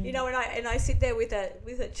 you know, and I sit there with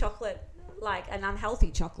a chocolate, like an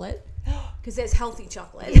unhealthy chocolate, because there's healthy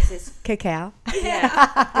chocolate. There's cacao. there's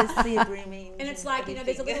theobromine. And it's like, you know,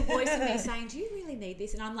 there's a little voice in me saying, do you really need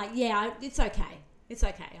this? And I'm like, it's okay. It's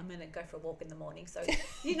okay. I'm going to go for a walk in the morning. So,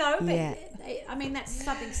 you know, but I mean, that's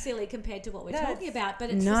something silly compared to what we're talking about, but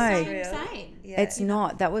it's the same. Yeah. It's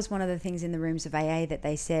not. That was one of the things in the rooms of AA that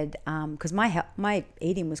they said, because my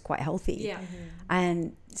eating was quite healthy. Yeah.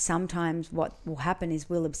 And sometimes what will happen is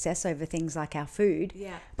we'll obsess over things like our food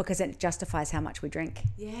because it justifies how much we drink.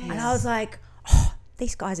 Yeah. And I was like,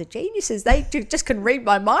 these guys are geniuses. They just can read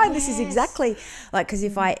my mind. Yes. This is exactly like, because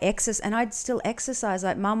if I exercise, and I'd still exercise,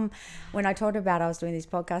 like Mum, when I told her about I was doing this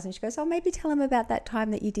podcast, and she goes, oh, maybe tell him about that time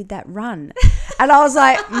that you did that run. And I was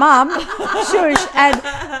like, Mum, shush. And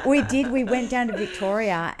we went down to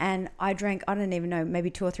Victoria, and I drank, I don't even know, maybe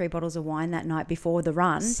 2 or 3 bottles of wine that night before the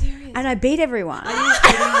run. Serious? And I beat everyone. Are you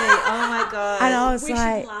kidding me? Oh my God. And I was We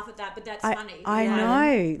like, shouldn't laugh at that, but that's funny. I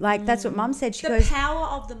know. Like, that's what Mum said. She The goes, power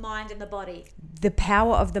of the mind and the body. the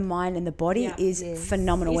power of the mind and the body Yeah. is Yes.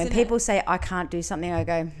 phenomenal. When Isn't people say, I can't do something, I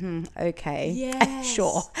go, okay, Yes.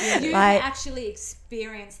 sure. You Like, actually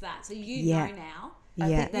experience that. So you Yeah. know now. I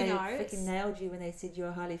yeah. think they You know, freaking it's- nailed you when they said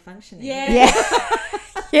you're highly functioning. Yeah. Yeah.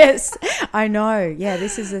 Yes, I know. Yeah,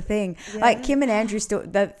 this is the thing. Like Kim and Andrew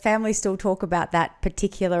the family still talk about that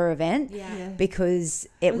particular event Yeah. Yeah. because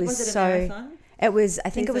it was it a so. marathon? It was. I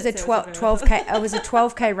think Please it was a don't say it was a 12k. It was a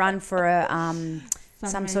 12k run for a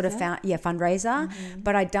some sort of Fundraiser? fundraiser. Mm-hmm.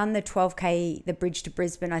 But I'd done the 12k, the bridge to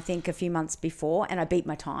Brisbane, I think a few months before, and I beat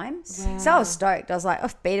my time. Wow. So I was stoked. I was like,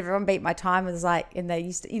 beat my time. It was like, and they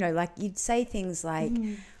used to, like you'd say things like.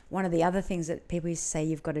 One of the other things that people used to say,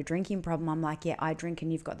 you've got a drinking problem. I'm like, yeah, I drink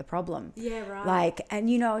and you've got the problem. Yeah, right. Like, and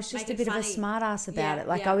I was just Make a it bit of a funny. smart ass about Yeah, it.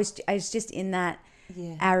 Like yeah. I was just in that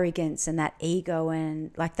Yeah. arrogance and that ego,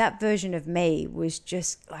 and like that version of me was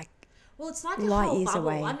just like, Well, it's like a light whole years bubble.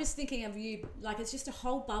 away. I'm just thinking of you, like it's just a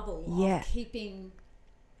whole bubble Yeah. of keeping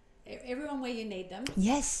everyone where you need them.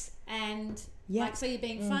 yes, And Yeah. like, so you're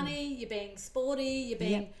being funny, you're being sporty, you're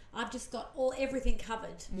being, I've just got everything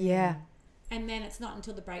covered. yeah, And then it's not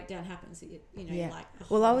until the breakdown happens that yeah. you're like, oh,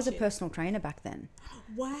 Well, I holy was a shit. personal trainer back then.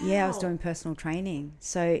 Wow. Yeah, I was doing personal training.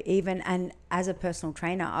 So and as a personal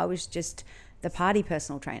trainer, I was just the party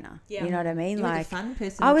personal trainer. Yeah. You know what I mean? You were the like fun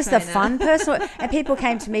person. I was the fun person, and people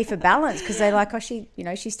came to me for balance because they're like, oh,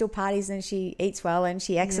 she still parties and she eats well and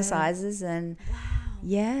she exercises and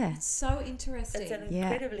yeah. So interesting. It's an Yeah.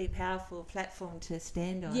 incredibly powerful platform to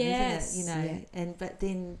stand on, Yes. isn't it? Yeah. And but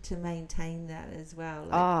then to maintain that as well.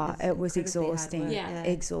 Oh, it's it was incredibly hard exhausting. work, Yeah.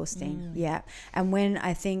 Exhausting. Yeah. And when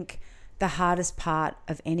I think the hardest part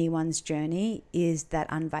of anyone's journey is that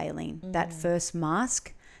unveiling, that first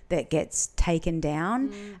mask that gets taken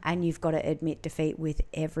down, and you've got to admit defeat with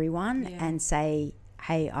everyone Yeah. and say,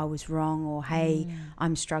 hey, I was wrong, or hey,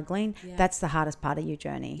 I'm struggling. Yeah. That's the hardest part of your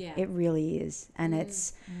journey. Yeah. It really is. And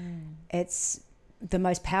it's the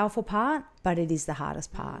most powerful part, but it is the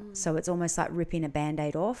hardest part. So it's almost like ripping a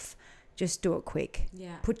Band-Aid off. Just do it quick.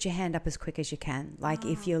 Yeah. Put your hand up as quick as you can. Like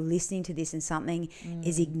if you're listening to this and something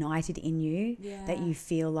is ignited in you that Yeah. you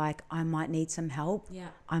feel like I might need some help, Yeah.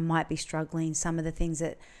 I might be struggling. Some of the things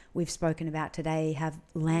that we've spoken about today have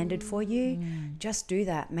landed for you. Just do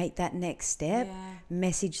that. Make that next step. Yeah.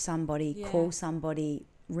 Message somebody, Yeah. call somebody,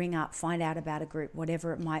 ring up, find out about a group,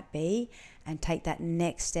 whatever it might be, and take that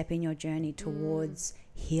next step in your journey towards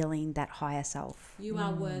healing that higher self. You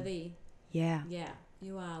are worthy. Yeah. Yeah.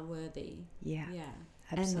 You are worthy. Yeah. Yeah.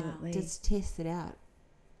 Absolutely. And just test it out.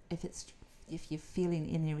 If you're feeling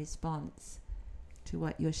any response to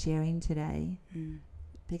what you're sharing today,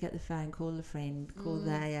 pick up the phone, call a friend, call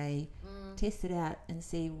the AA, test it out and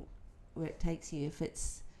see where it takes you. If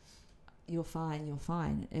it's you're fine, you're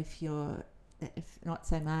fine. If not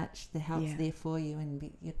so much, the help's Yeah. there for you,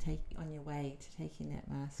 and you're on your way to taking that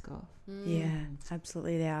mask off. Yeah,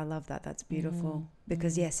 absolutely. Yeah, I love that. That's beautiful.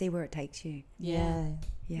 Because see where it takes you. Yeah.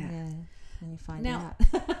 Yeah. And you find Now-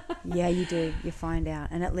 out. Yeah, you do. You find out,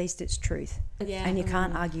 and at least it's truth, Yeah. and you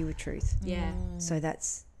can't argue with truth. Yeah. So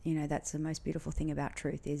that's that's the most beautiful thing about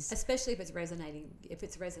truth is Especially if it's resonating. If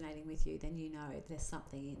it's resonating with you, then you know there's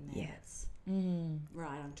something in there that's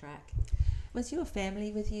right on track. Was your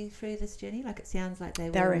family with you through this journey? Like it sounds like they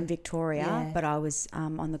they're were in Victoria, Yeah. but I was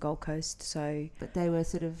on the Gold Coast. So but they were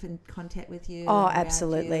sort of in contact with you. oh, and around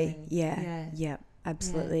absolutely, you and- yeah.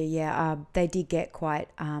 Absolutely, yeah. They did get quite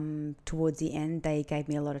towards the end. They gave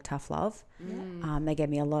me a lot of tough love. They gave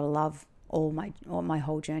me a lot of love all my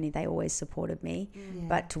whole journey. They always supported me. Yeah.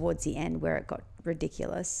 But towards the end, where it got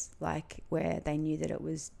ridiculous, like where they knew that it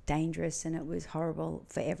was dangerous and it was horrible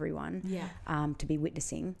for everyone Yeah. to be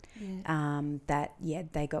witnessing, Yeah.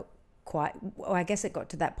 they got quite. Well, I guess it got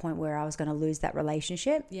to that point where I was going to lose that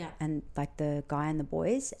relationship. Yeah. And like the guy and the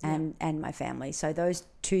boys and my family. So those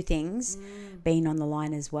two things being on the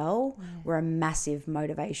line as well were a massive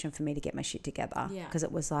motivation for me to get my shit together. Yeah. Because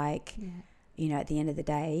it was like, at the end of the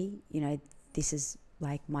day, this is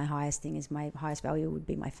like my highest thing, is my highest value would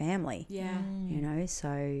be my family. Yeah. So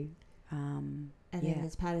And then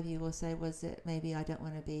as part of you also was that maybe I don't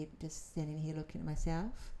want to be just standing here looking at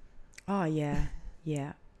myself. Oh yeah.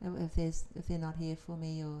 Yeah. if they're not here for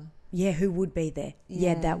me, or who would be there?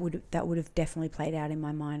 Yeah. That would have definitely played out in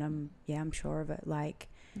my mind. I'm sure of it. Like,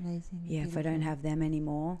 amazing. if I don't have them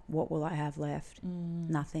anymore, what will I have left?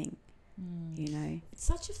 Nothing. You know, it's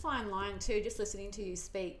such a fine line too, just listening to you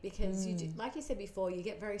speak, because you do, like you said before, you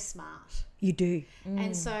get very smart. you do,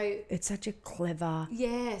 and so it's such a clever.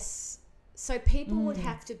 Yes. So people would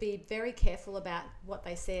have to be very careful about what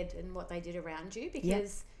they said and what they did around you,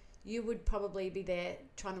 because you would probably be there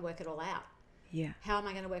trying to work it all out. Yeah. How am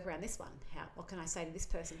I going to work around this one? What can I say to this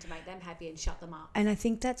person to make them happy and shut them up? And I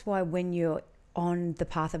think that's why when you're on the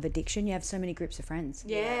path of addiction, you have so many groups of friends.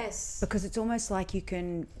 Yes. Because it's almost like you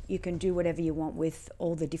can do whatever you want with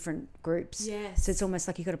all the different groups. Yes. So it's almost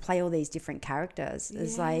like you've got to play all these different characters.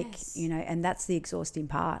 It's like, you know, and that's the exhausting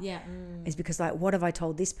part. Yeah. Is because, like, what have I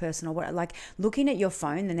told this person, or what, like, looking at your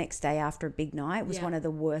phone the next day after a big night was one of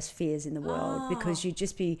the worst fears in the world, because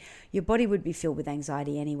your body would be filled with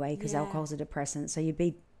anxiety anyway, because alcohol's a depressant. So you'd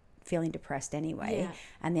be feeling depressed anyway,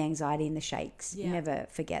 and the anxiety and the shakes, you never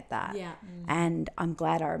forget that. And I'm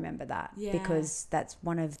glad I remember that, because that's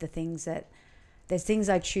one of the things that there's things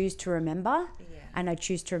I choose to remember, and I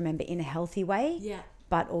choose to remember in a healthy way,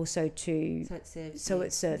 but also to so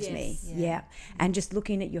it serves me. And just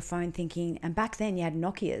looking at your phone thinking, and back then you had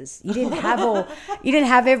Nokias, you didn't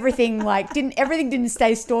have everything, like everything didn't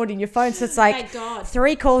stay stored in your phone, so it's like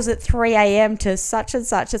 3 calls at 3 a.m. to such and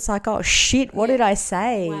such. It's like, oh shit, what did I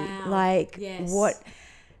say? Wow. Like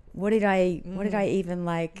what did I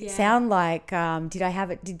even sound like? Did I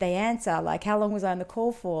have it? Did they answer? Like, how long was I on the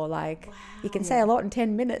call for? Like, you can say a lot in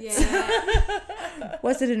 10 minutes.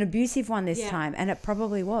 Was it an abusive one this time? And it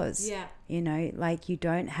probably was. You know, like, you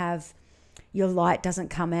don't have, your light doesn't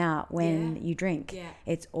come out when you drink.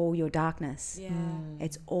 It's all your darkness.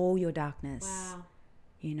 It's all your darkness. Wow.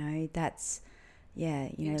 You know, that's,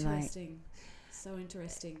 you know, like. So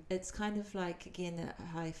interesting. It's kind of like, again, a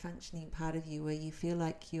high functioning part of you where you feel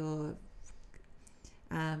like you're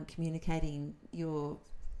communicating your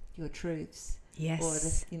truths. Yes. Or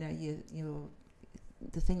your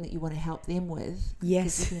the thing that you want to help them with. Yes.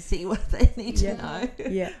 Because you can see what they need to know.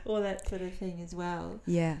 Yeah. All that sort of thing as well.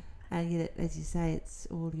 Yeah. And yet, as you say, it's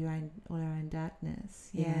all our own darkness.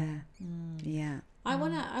 Yeah. I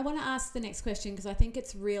want to ask the next question, because I think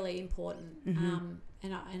it's really important. And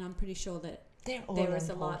I'm pretty sure that there is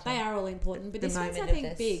a lot. They are all important, but this one's, I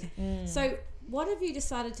think, big. So what have you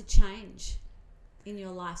decided to change in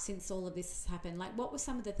your life since all of this has happened? Like, what were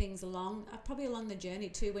some of the things probably along the journey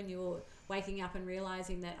too, when you were waking up and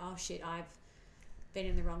realising that, oh shit, I've been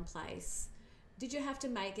in the wrong place? Did you have to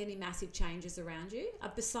make any massive changes around you?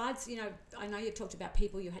 Besides, you know, I know you've talked about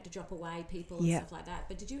people you had to drop away, people and stuff like that,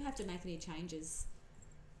 but did you have to make any changes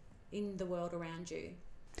in the world around you?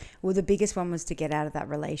 Well, the biggest one was to get out of that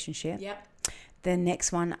relationship. Yep. The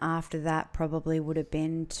next one after that probably would have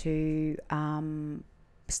been to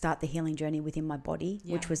start the healing journey within my body,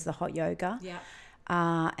 which was the hot yoga. Yeah.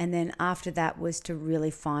 And then after that was to really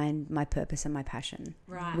find my purpose and my passion,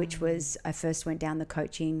 which was, I first went down the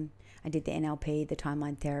coaching. I did the NLP, the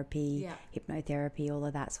timeline therapy, hypnotherapy, all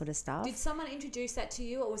of that sort of stuff. Did someone introduce that to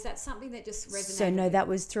you, or was that something that just resonated? So no, that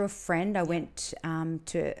was through a friend. I went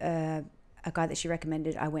to a guy that she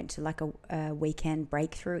recommended. I went to like a weekend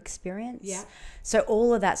breakthrough experience. Yeah. So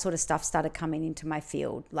all of that sort of stuff started coming into my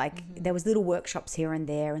field. Like there was little workshops here and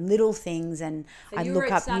there and little things, and so I'd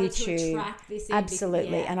look up YouTube. YouTube. To attract this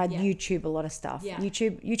Absolutely. And I'd YouTube a lot of stuff. Yeah.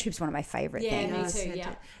 YouTube's one of my favorite things. Me too.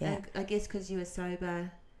 Yeah. And I guess because you were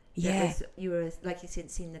sober. Yeah. You were, like you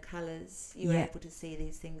said, seeing the colours. You were able to see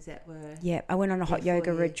these things that were... Yeah, I went on a hot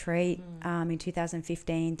yoga retreat in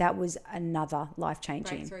 2015. That was another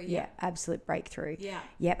life-changing. Breakthrough, absolute breakthrough. Yeah.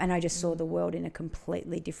 Yep, and I just saw the world in a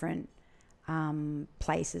completely different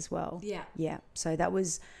place as well. Yeah. Yeah, so that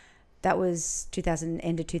was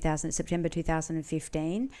September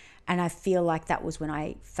 2015, and I feel like that was when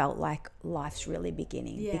I felt like life's really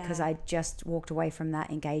beginning, because I just walked away from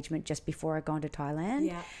that engagement just before I'd gone to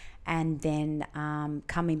Thailand, and then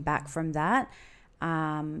coming back from that,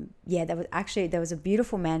 there was a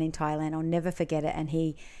beautiful man in Thailand. I'll never forget it, and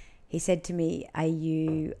he said to me, "Are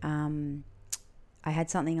you?" I had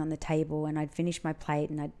something on the table, and I'd finished my plate,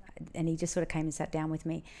 and he just sort of came and sat down with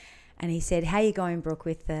me. And he said, "How you going, Brooke,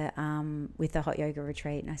 with the hot yoga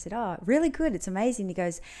retreat?" And I said, "Oh, really good. It's amazing." He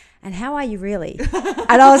goes, "And how are you really?"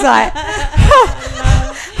 And I was like,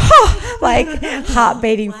 like heart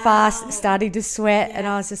beating fast, starting to sweat. And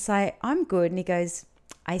I was just like, "I'm good." And he goes,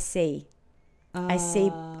 "I see. I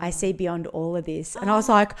see beyond all of this." And I was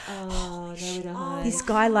like, this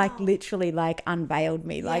guy literally literally unveiled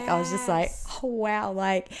me. Like I was just like, oh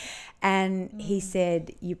wow. And he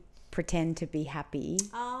said, pretend to be happy,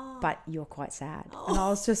 Oh. but you're quite sad. And I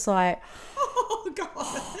was just like, Oh, God.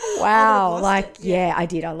 wow, lost like, it. yeah, I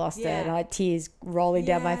did. I lost Yeah. it. Like tears rolling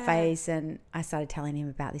down my Yeah. face. And I started telling him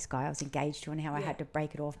about this guy I was engaged to and how I Yeah. had to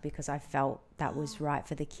break it off because I felt that was right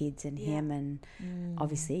for the kids and Yeah. him. And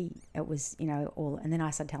obviously it was, you know, all. And then I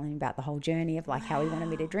started telling him about the whole journey of like how he wanted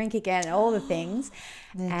me to drink again and all the things.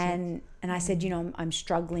 And I said, you know, I'm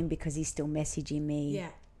struggling because he's still messaging me. Yeah.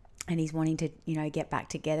 And he's wanting to, you know, get back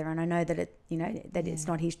together. And I know that it, you know, that it's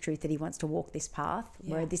not his truth that he wants to walk this path.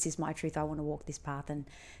 Yeah. Where this is my truth. I want to walk this path and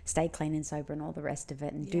stay clean and sober and all the rest of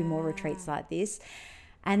it and do more Yeah. retreats like this.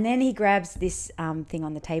 And then he grabs this thing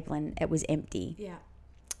on the table and it was empty. Yeah.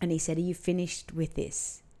 And he said, "Are you finished with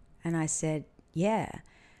this?" And I said, "Yeah."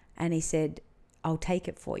 And he said, "I'll take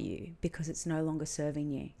it for you because it's no longer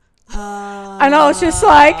serving you." And I was just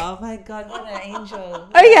like, oh my God, what an angel.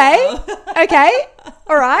 okay,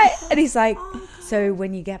 all right. And he's like, so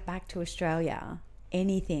when you get back to Australia,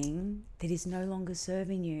 anything that is no longer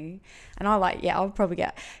serving you, and I like, yeah, I'll probably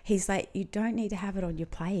get, he's like, you don't need to have it on your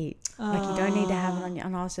plate. Like, you don't need to have it on your,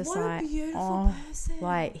 and I was just What like, a beautiful oh, person.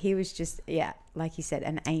 like, he was just, yeah, like you said,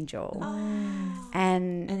 an angel. Oh.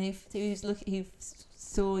 And if he was looking, he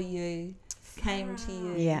saw you, came to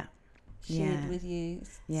you, yeah, shared with you,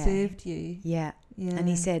 Yeah. served you. yeah. Yeah. And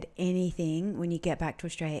he said, anything, when you get back to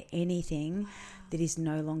Australia, anything that is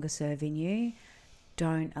no longer serving you,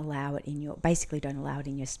 don't allow it in your, basically don't allow it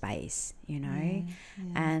in your space, you know?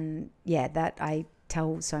 And yeah, that I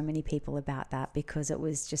tell so many people about that because it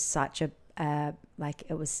was just such a, like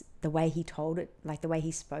it was the way he told it, like the way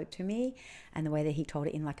he spoke to me and the way that he told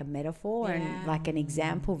it in like a metaphor and like an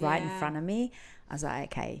example right in front of me. I was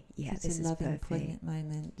like, okay, yeah, It's this a is loving, perfect. poignant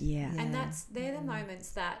moment. Yeah. And they're the moments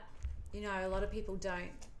that, you know, a lot of people don't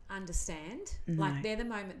understand. No. Like they're the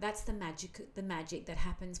moment, that's the magic that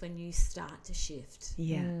happens when you start to shift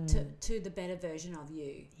Yeah. to the better version of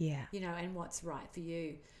you. Yeah. You know, and what's right for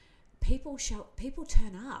you. People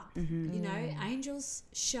turn up. You know, angels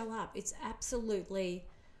show up. It's absolutely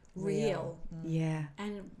real. Yeah.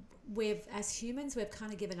 And as humans, we've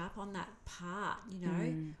kind of given up on that part, you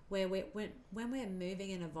know, where when we're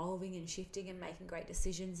moving and evolving and shifting and making great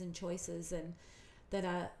decisions and choices and that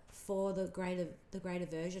are for the greater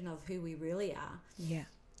version of who we really are. Yeah.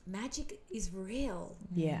 Magic is real.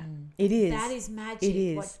 Yeah. It is. That is magic. It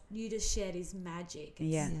is. What you just shared is magic.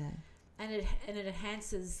 Yeah. And it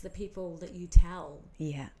enhances the people that you tell.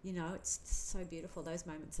 Yeah. You know, it's so beautiful. Those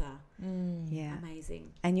moments are Yeah.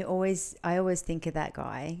 amazing. And I always think of that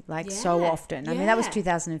guy like so often. I mean, that was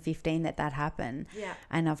 2015 that happened. Yeah.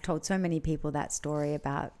 And I've told so many people that story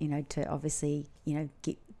about, you know, to obviously, you know,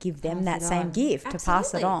 give them Pass that it same on. gift, to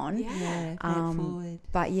pass it on. Yeah. Pay it forward.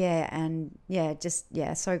 But yeah, and yeah, just,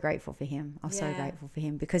 yeah, so grateful for him. I'm so Yeah. grateful for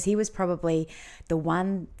him because he was probably the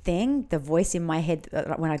one thing, the voice in my head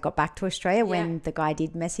when I got back to Australia, when the guy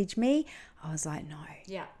did message me, I was like, no,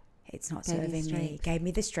 Yeah. it's not Gave you serving me. strength. Gave me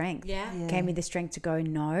the strength. Yeah. Gave me the strength to go,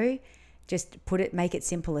 no, just make it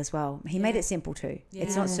simple as well. He made it simple too.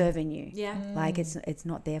 It's not serving you. Yeah. Like it's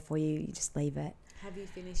not there for you. You just leave it. Have you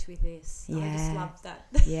finished with this? I just Yeah. love that.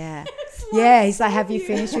 Yeah. Yeah. He's like, have you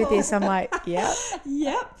finished with this? I'm like, yeah.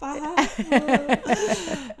 Yep, I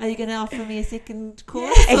have. Are you going to offer me a second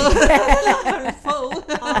course? Yeah. Full.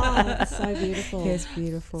 Oh, it's so beautiful. It's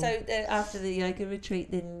beautiful. So after the yoga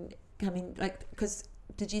retreat, then coming, like, because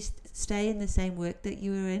did you stay in the same work that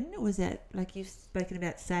you were in? Or was that, like, you've spoken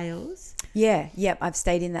about sales? Yeah, yep. I've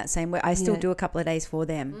stayed in that same way. I still Yeah. do a couple of days for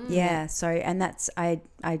them. Yeah. So, and that's, I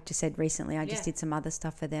just said recently, I just Yeah. did some other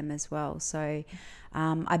stuff for them as well. So,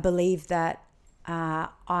 I believe that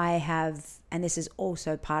I have, and this is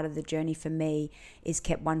also part of the journey for me, is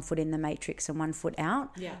kept one foot in the matrix and one foot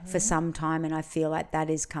out Yeah. for some time. And I feel like that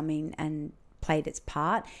is coming and played its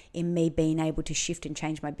part in me being able to shift and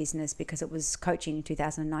change my business because it was coaching in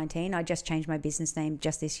 2019. I just changed my business name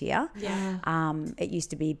just this year. Yeah. It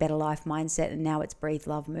used to be Better Life Mindset and now it's Breathe,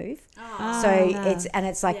 Love, Move. Oh. So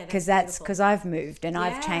it's like, Yeah, because that's because I've moved and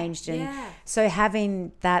I've Yeah, changed. And yeah. so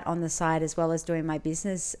having that on the side as well as doing my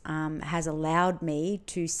business has allowed me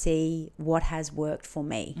to see what has worked for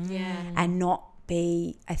me Yeah. and not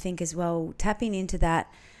be, I think as well, tapping into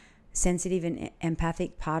that sensitive and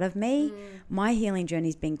empathic part of me. My healing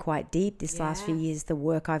journey's been quite deep this last few years, the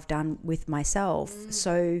work I've done with myself.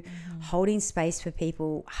 So holding space for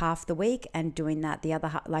people half the week and doing that the other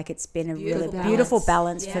half, like it's been a really beautiful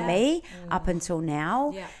balance for me up until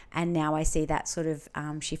now. Yeah. And now I see that sort of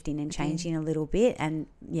shifting and changing a little bit. And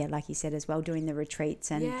yeah, like you said as well, doing the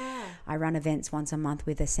retreats and I run events once a month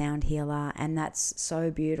with a sound healer and that's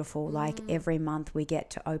so beautiful. Like every month we get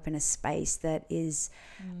to open a space that is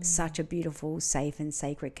such a beautiful, safe and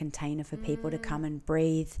sacred container for people to come and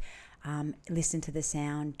breathe, listen to the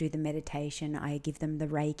sound, do the meditation. I give them the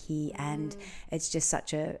Reiki, and it's just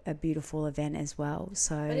such a beautiful event as well.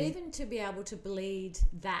 So, but even to be able to bleed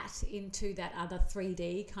that into that other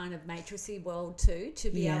 3D kind of matrixy world too,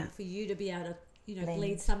 to be able for you to be able to, you know,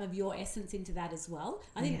 bleed some of your essence into that as well.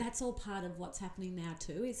 I think that's all part of what's happening now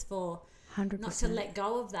too, is for 100%. not to let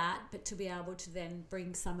go of that, but to be able to then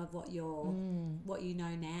bring some of what you're, what you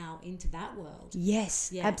know now into that world.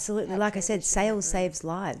 Yes, absolutely. Like I said, sales saves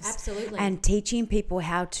lives. Absolutely. And teaching people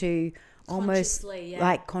how to almost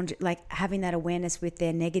like having that awareness with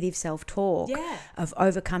their negative self-talk of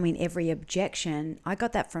overcoming every objection. I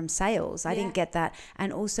got that from sales. I didn't get that.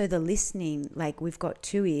 And also the listening, like we've got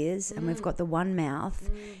 2 ears and we've got the one mouth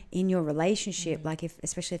in your relationship. Like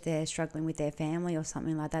especially if they're struggling with their family or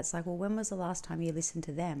something like that, it's like, well, when was the last time you listened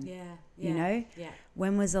to them? You know?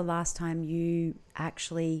 When was the last time you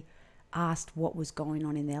actually asked what was going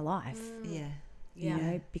on in their life? You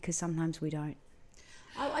know, because sometimes we don't.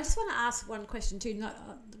 I just want to ask one question too, not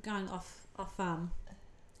going off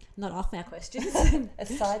not off our questions. A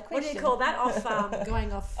side question. What do you call that?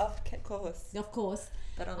 Going off. Off course. Of course.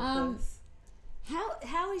 But on course.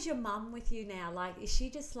 How is your mum with you now? Like, is she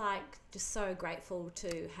just so grateful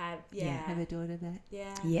to have have a daughter back?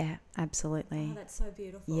 Yeah, absolutely. Oh, that's so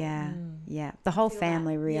beautiful. Yeah, the whole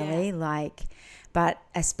family really, like, but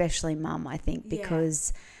especially mum, I think,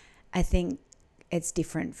 because I think it's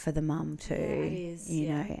different for the mum too. It is, you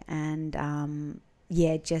know, and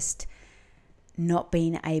just not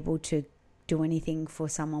being able to do anything for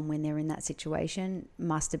someone when they're in that situation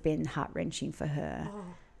must have been heart-wrenching for her.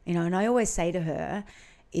 You know, and I always say to her,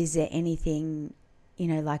 is there anything, you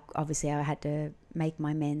know, like obviously I had to make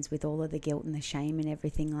my amends with all of the guilt and the shame and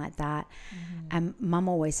everything like that. And mum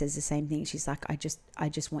always says the same thing. She's like, I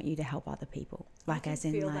just want you to help other people. Like, I as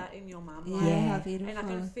in, feel like, that in your mum. How beautiful. And I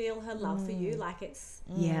can feel her love for you. Like, it's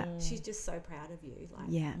she's just so proud of you. Like,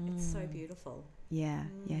 it's so beautiful. Yeah,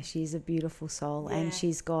 she's a beautiful soul, and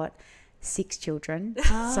she's got 6 children.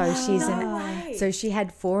 So she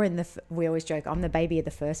had 4 in the. We always joke, I'm the baby of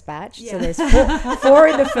the first batch. So there's 4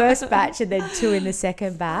 in the first batch, and then 2 in the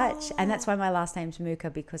second batch, and that's why my last name's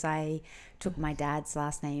Muker, because I took my dad's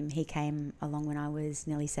last name. He came along when I was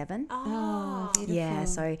nearly 7. Beautiful. Yeah.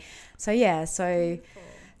 So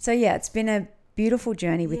it's been a beautiful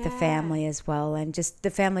journey with the family as well, and just the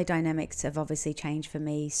family dynamics have obviously changed for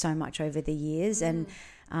me so much over the years. And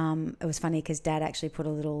it was funny because Dad actually put a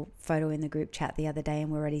little photo in the group chat the other day, and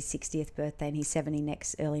we're at his 60th birthday, and he's 70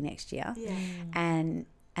 early next year.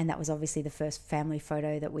 And that was obviously the first family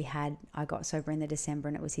photo that we had. I got sober in the December,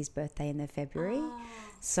 and it was his birthday in the February.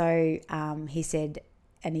 So he said,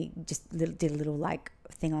 and he just did a little like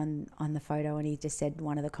thing on the photo, and he just said,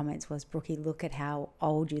 one of the comments was, Brookie, look at how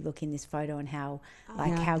old you look in this photo, and how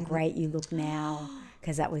how great you look now,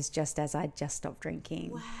 because that was just as I just stopped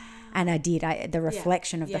drinking. And I did. The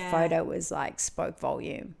reflection of the photo was like spoke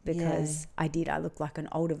volume, because I looked like an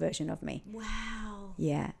older version of me. Wow.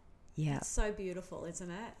 Yeah. It's so beautiful, isn't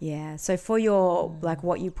it? Yeah. So for your like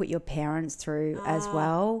what you put your parents through as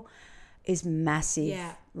well is massive.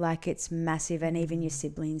 Yeah. Like, it's massive, and even your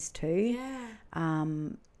siblings too. Yeah.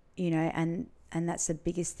 You know, and that's the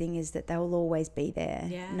biggest thing, is that they'll always be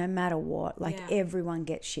there, no matter what. Like, everyone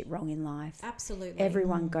gets shit wrong in life. Absolutely.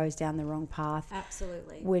 Everyone goes down the wrong path.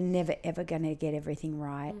 Absolutely. We're never, ever going to get everything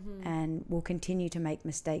right. And we'll continue to make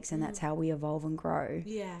mistakes, and that's how we evolve and grow.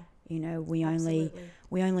 Yeah. You know, we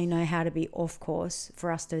only know how to be off course for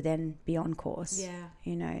us to then be on course. Yeah.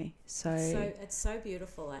 You know, so it's so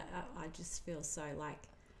beautiful. I just feel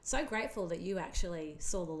so grateful that you actually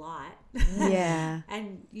saw the light. Yeah.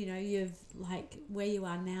 And, you know, you've like where you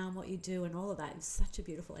are now and what you do and all of that is such a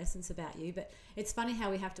beautiful essence about you. But it's funny how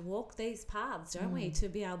we have to walk these paths, don't we, to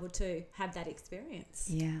be able to have that experience.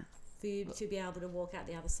 Yeah. For you to be able to walk out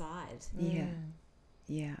the other side. Yeah.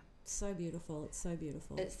 Yeah. So beautiful. It's so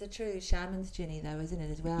beautiful. It's the true shaman's journey, though, isn't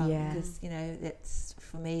it, as well? Yeah. Because, you know, that's,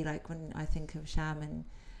 for me, like when I think of shaman,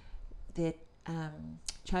 they're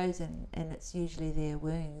chosen, and it's usually their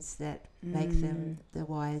wounds that make them the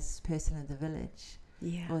wise person of the village,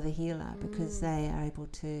 or the healer, because they are able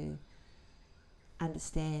to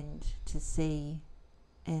understand, to see,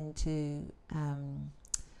 and to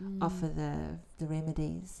offer the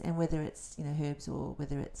remedies, and whether it's, you know, herbs or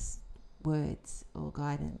whether it's words or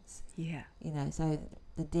guidance. Yeah. You know, so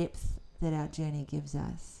the depth that our journey gives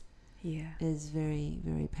us is very,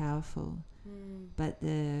 very powerful. But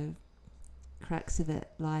the crux of it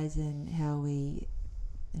lies in how we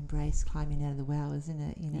embrace climbing out of the well, isn't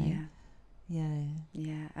it? You know?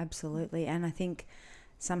 Yeah, absolutely. And I think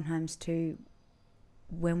sometimes too,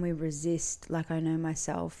 when we resist, like I know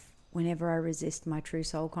myself, whenever I resist my true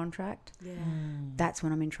soul contract, that's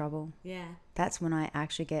when I'm in trouble. Yeah. That's when I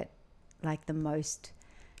actually get like the most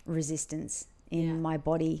resistance in my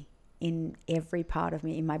body, in every part of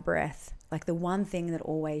me, in my breath. Like the one thing that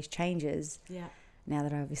always changes. Yeah. Now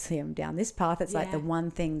that obviously I'm down this path, it's like the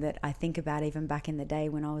one thing that I think about even back in the day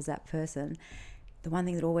when I was that person. The one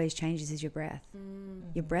thing that always changes is your breath.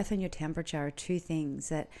 Your breath and your temperature are two things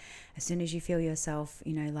that as soon as you feel yourself,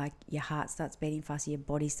 you know, like your heart starts beating faster, your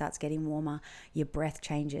body starts getting warmer, your breath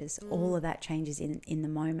changes. All of that changes in the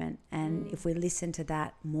moment. And if we listen to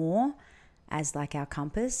that more as like our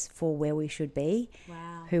compass for where we should be,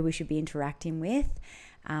 who we should be interacting with,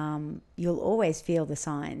 you'll always feel the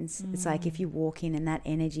signs. It's like if you walk in and that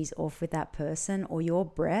energy's off with that person, or your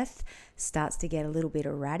breath starts to get a little bit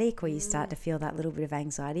erratic, or you start to feel that little bit of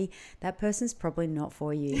anxiety, that person's probably not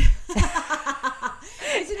for you.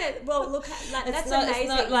 Isn't it? Well, look, like, that's not, amazing. It's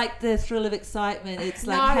not like the thrill of excitement. It's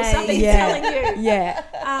like, no, hey, something's telling you.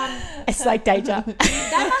 Yeah. It's like data.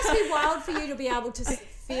 That must be wild for you to be able to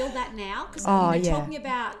feel that now, because you're talking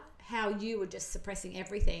about how you were just suppressing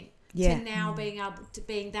everything. To now being able to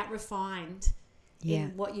being that refined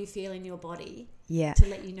in what you feel in your body to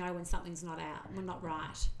let you know when something's not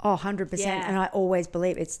right. Oh, 100%. And I always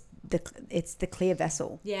believe it's the clear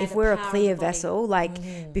vessel. If the we're a power of clear the body. vessel,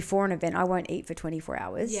 like before an event, I won't eat for 24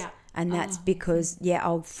 hours. And that's because,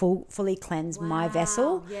 I'll fully cleanse my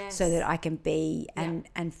vessel so that I can be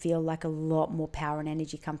and feel like a lot more power and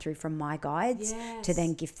energy come through from my guides to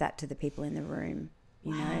then gift that to the people in the room,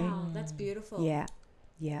 you know? That's beautiful. Yeah.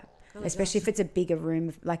 Oh, especially if it's a bigger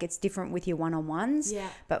room, like it's different with your one-on-ones,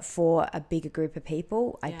 but for a bigger group of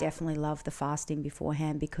people, I definitely love the fasting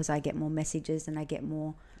beforehand because I get more messages and I get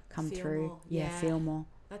more come feel through. More. Feel more.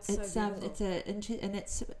 That's so beautiful.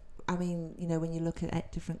 It's I mean, you know, when you look at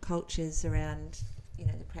different cultures around, you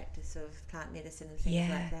know, the practice of plant medicine and things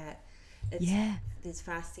like that, there's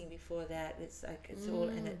fasting before that. It's like it's all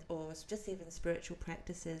in it, or it's just even spiritual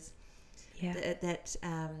practices that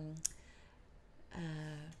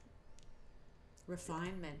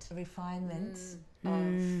refinement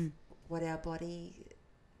of what our body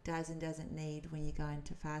does and doesn't need when you go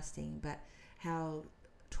into fasting, but how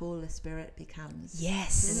tall the spirit becomes in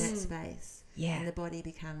that space, and the body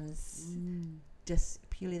becomes just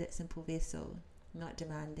purely that simple vessel, not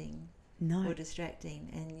demanding or distracting,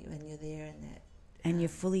 and you're there in that, and you're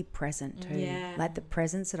fully present too. Like the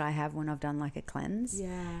presence that I have when I've done like a cleanse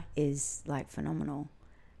is like phenomenal.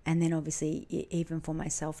 And then obviously even for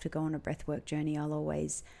myself to go on a breathwork journey, I'll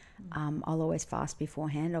always fast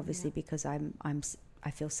beforehand, obviously because I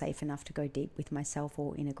feel safe enough to go deep with myself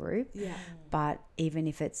or in a group. But even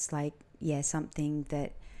if it's like something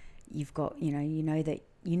that you've got, you know that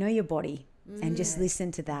you know your body, and just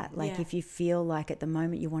listen to that. Like if you feel like at the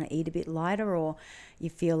moment you want to eat a bit lighter, or you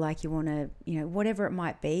feel like you want to, you know, whatever it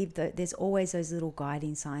might be, there's always those little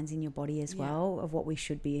guiding signs in your body as well of what we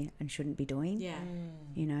should be and shouldn't be doing.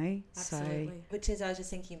 You know, absolutely. So which is, I was just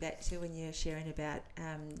thinking back to when you were sharing about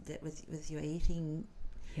that with your eating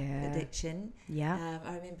addiction. I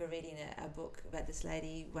remember reading a book about this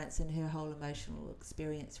lady once, and her whole emotional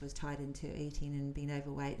experience was tied into eating and being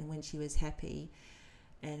overweight, and when she was happy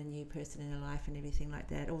and a new person in her life and everything like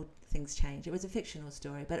that, all things changed. It was a fictional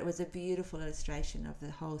story, but it was a beautiful illustration of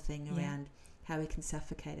the whole thing around how we can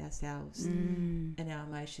suffocate ourselves and our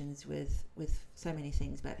emotions with so many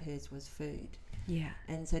things, but hers was food.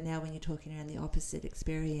 And so now when you're talking around the opposite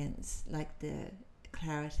experience, like the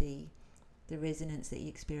clarity, the resonance that you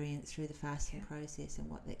experience through the fasting process and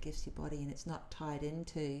what that gives your body, and it's not tied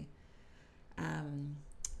into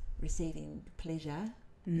receiving pleasure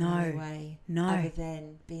in any way other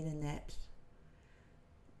than being in that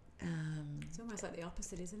it's almost like the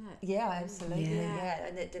opposite, isn't it? Absolutely.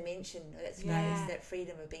 And that dimension, that space, that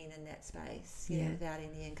freedom of being in that space, you know, without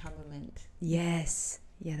any encumberment. That's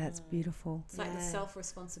beautiful. It's like the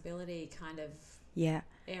self-responsibility kind of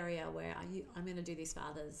area where I'm going to do this for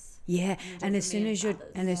others. And as soon as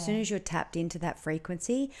you're tapped into that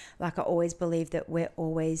frequency, like I always believe that we're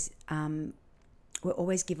always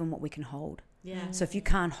given what we can hold. So if you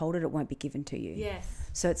can't hold it, it won't be given to you.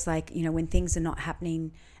 So it's like, you know, when things are not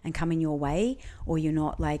happening and coming your way, or you're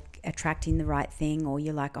not like attracting the right thing, or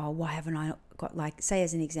you're like, oh, why haven't I got, like, say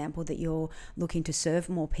as an example that you're looking to serve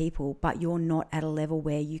more people, but you're not at a level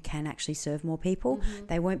where you can actually serve more people.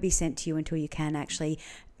 They won't be sent to you until you can actually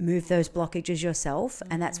move those blockages yourself.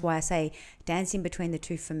 And that's why I say dancing between the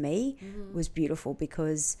two for me was beautiful,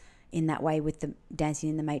 because in that way, with the dancing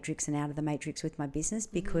in the matrix and out of the matrix with my business,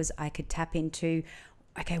 because I could tap into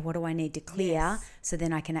okay, what do I need to clear Yes. so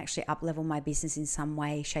then I can actually up level my business in some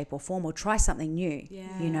way, shape or form, or try something new.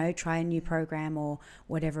 Yeah. You know, try a new program or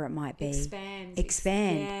whatever it might be.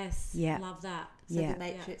 Expand. Yes. Yeah. Love that. So Yeah. the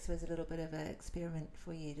Matrix was a little bit of an experiment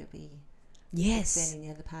for you to be Yes. expanding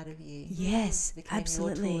the other part of you. Yes. It became your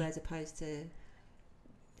Absolutely. tool as opposed to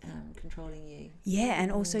controlling you. Yeah,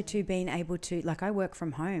 and also to being able to, like, I work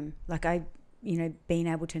from home. Like, being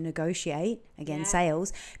able to negotiate, again,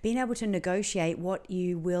 sales, being able to negotiate what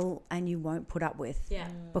you will and you won't put up with. Yeah.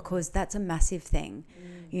 Because that's a massive thing.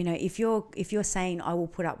 You know, if you're saying I will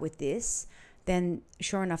put up with this, then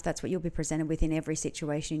sure enough, that's what you'll be presented with in every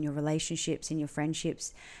situation, in your relationships, in your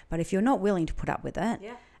friendships. But if you're not willing to put up with it,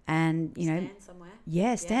 and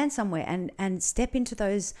stand somewhere and step into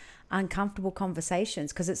those uncomfortable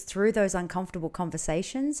conversations, because it's through those uncomfortable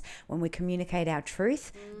conversations when we communicate our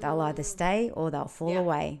truth, they'll either stay or they'll fall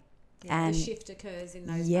away. Yeah, And the shift occurs in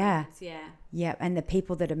those moments. yeah, and the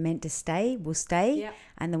people that are meant to stay will stay, Yep.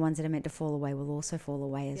 and the ones that are meant to fall away will also fall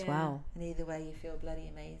away as well. And either way, you feel bloody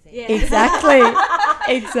amazing. Yeah. Exactly.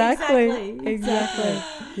 Exactly.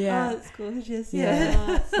 Yeah. Oh, it's gorgeous.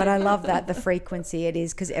 Yeah. But I love that, the frequency it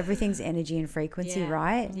is, because everything's energy and frequency,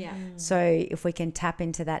 right? Yeah. So if we can tap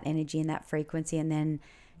into that energy and that frequency and then,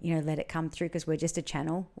 you know, let it come through, because we're just a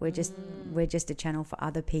channel. We're just a channel for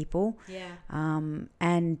other people. Yeah.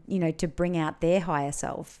 And, you know, to bring out their higher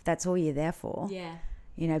self. That's all you're there for. Yeah.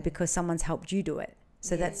 You know, because someone's helped you do it.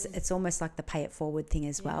 So it's almost like the pay it forward thing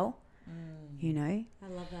as well. You know? I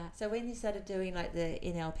love that. So when you started doing like the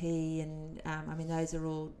NLP and those are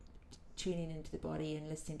all tuning into the body and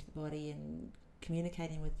listening to the body and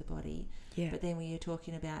communicating with the body. Yeah. But then when you're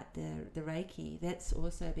talking about the Reiki, that's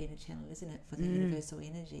also been a channel, isn't it, for the universal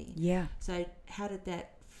energy? Yeah. So how did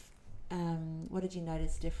that, what did you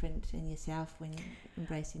notice different in yourself when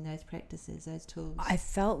embracing those practices, those tools? I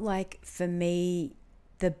felt like for me,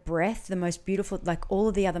 the breath, the most beautiful, like all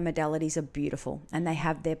of the other modalities are beautiful and they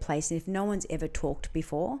have their place. And if no one's ever talked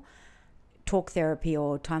before, talk therapy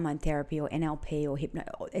or timeline therapy or NLP or hypno,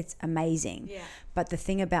 it's amazing. Yeah. But the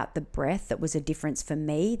thing about the breath that was a difference for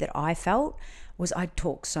me that I felt was I'd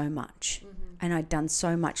talk so much and I'd done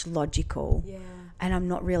so much logical. Yeah. And I'm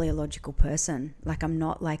not really a logical person. Like I'm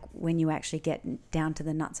not like when you actually get down to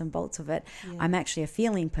the nuts and bolts of it, I'm actually a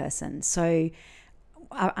feeling person. So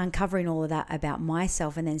uncovering all of that about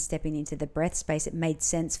myself and then stepping into the breath space, it made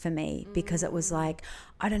sense for me because it was like,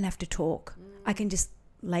 I don't have to talk. I can just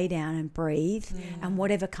lay down and breathe and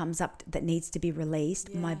whatever comes up that needs to be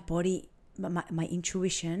released, my body, my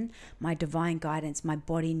intuition, my divine guidance, my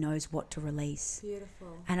body knows what to release.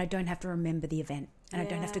 Beautiful. And I don't have to remember the event and I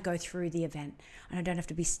don't have to go through the event and I don't have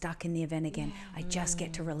to be stuck in the event again. I just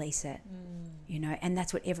get to release it, you know, and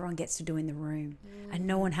that's what everyone gets to do in the room. And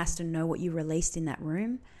no one has to know what you released in that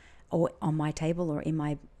room or on my table or in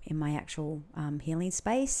my actual healing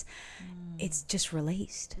space. It's just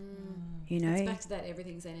released, you know. It's back to that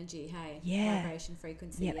everything's energy, hey? Yeah. Vibration,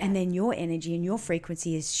 frequency. Yeah. And then your energy and your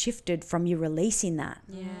frequency is shifted from you releasing that.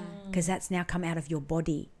 Yeah. Because that's now come out of your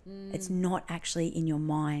body. It's not actually in your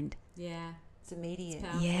mind. Yeah. It's immediate. It's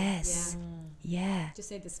powerful. Yes. Yeah.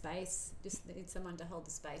 Just need the space. Just need someone to hold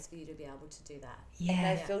the space for you to be able to do that.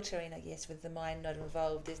 Yeah. No filtering, I guess, with the mind not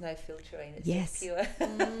involved. There's no filtering. It's Yes. just pure.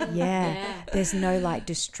 Yeah. There's no like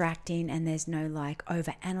distracting and there's no like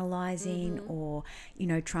over analyzing or, you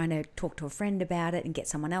know, trying to talk to a friend about it and get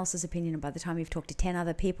someone else's opinion. And by the time you've talked to 10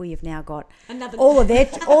 other people, you've now got all of their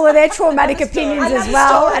traumatic opinions as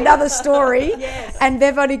well. Another story. Yes. And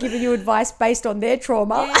they've only given you advice based on their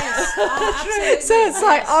trauma. Yes. Oh, absolutely. So it's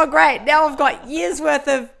like, oh great, now I've got years worth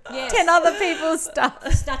of 10 other people's stuff.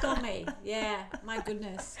 Stuck on me. Yeah, my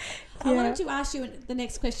goodness. I wanted to ask you the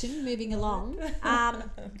next question, moving along.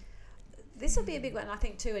 This will be a big one, I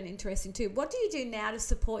think, too, and interesting too. What do you do now to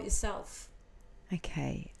support yourself?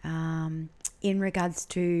 Okay. In regards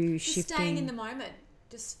to Just shifting. staying in the moment,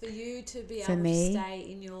 just for you to be For able me? to stay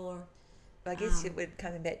in your... I guess it would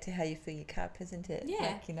coming back to how you fill your cup, isn't it? Yeah.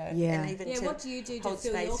 Like, you know, Yeah. and even to what do you do to hold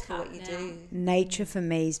fill space your for cup what you now? do. Nature for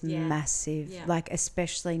me is Yeah. massive. Yeah. Like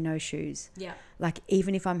especially no shoes. Yeah. Like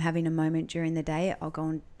even if I'm having a moment during the day, I'll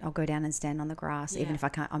go down and stand on the grass. Even Yeah. if I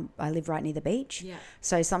can't, I live right near the beach. Yeah.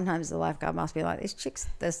 So sometimes the lifeguard must be like, this chick's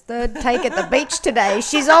this third take at the beach today.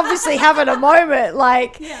 She's obviously having a moment.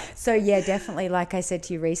 Like, so yeah, definitely. Like I said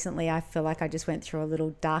to you recently, I feel like I just went through a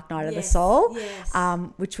little dark night of the soul,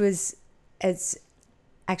 which was, it's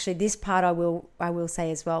actually this part I will say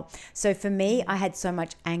as well. So for me, I had so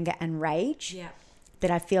much anger and rage that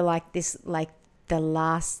I feel like this, like the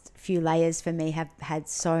last few layers for me have had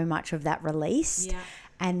so much of that released. Yeah.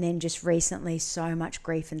 And then just recently, so much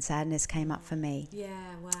grief and sadness came up for me. Yeah,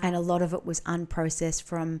 wow. And a lot of it was unprocessed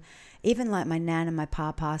from even like my nan and my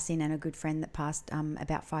pa passing, and a good friend that passed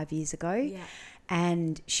about 5 years ago. Yeah.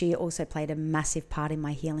 And she also played a massive part in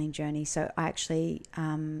my healing journey. So I actually,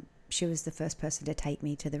 she was the first person to take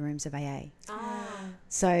me to the rooms of AA. Oh.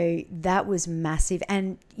 So that was massive.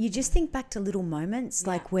 And you just think back to little moments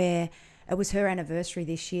like where it was her anniversary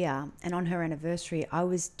this year, and on her anniversary I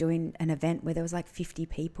was doing an event where there was like 50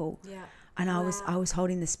 people. Yeah. And I was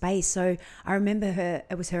holding the space. So I remember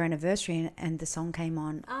it was her anniversary, and the song came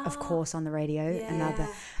on, of course, on the radio. Yeah.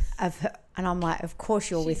 And I'm like, of course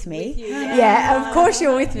you're with me. With you, yeah, of course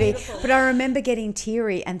you're with me. Beautiful. But I remember getting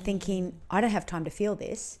teary and thinking, I don't have time to feel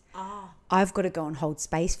this. Oh. I've got to go and hold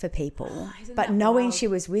space for people. Isn't But that knowing wild? she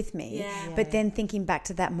was with me, Yeah. but then thinking back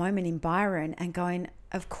to that moment in Byron and going,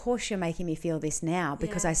 of course you're making me feel this now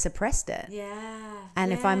because I suppressed it. Yeah.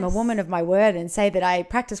 And if I'm a woman of my word and say that I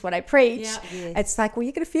practice what I preach, it's like, well,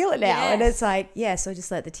 you're going to feel it now. And it's like, so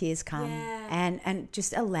just let the tears come. And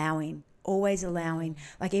just allowing, always allowing.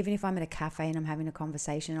 Like even if I'm at a cafe and I'm having a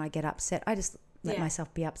conversation and I get upset, I just let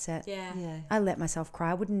myself be upset. Yeah. I let myself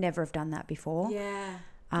cry. I would never have done that before. Yeah.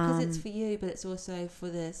 Because it's for you, but it's also for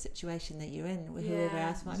the situation that you're in, with whoever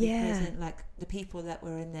else might be present, like the people that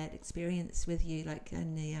were in that experience with you, like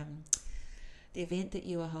in the event that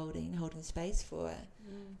you were holding space for.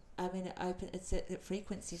 I mean, it's that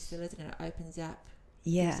frequency still, isn't it? It opens up,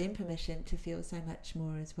 gives them permission to feel so much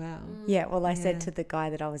more as well. Yeah, well, I said to the guy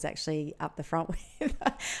that I was actually up the front with,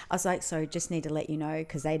 I was like, so just need to let you know,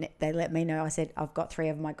 because they let me know. I said, I've got 3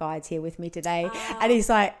 of my guides here with me today. And he's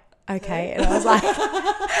like, okay. And I was like,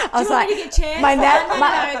 my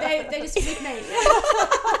nan, they just with me.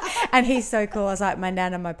 and he's so cool. I was like, my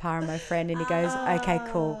nan and my pa and my friend. And he goes, okay,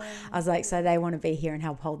 cool. I was like, so they want to be here and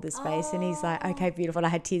help hold this space. And he's like, okay, beautiful. And I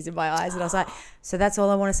had tears in my eyes. And I was like, so that's all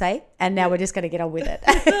I want to say. And now we're just going to get on with it.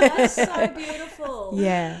 That's so beautiful.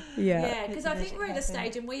 Yeah. Yeah, because I think we're at a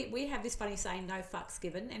stage, and we have this funny saying, no fucks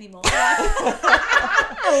given anymore.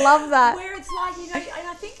 I love that. Where it's like, and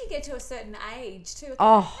I think you get to a certain age too.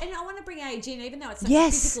 Oh. And I want to bring age in, even though it's such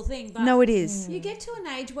a physical thing. But no, it is. You get to an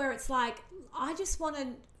age where it's like,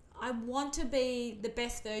 I want to be the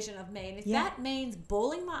best version of me. And if that means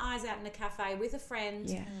bawling my eyes out in a cafe with a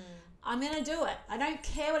friend, I'm going to do it. I don't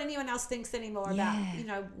care what anyone else thinks anymore about,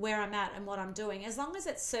 where I'm at and what I'm doing. As long as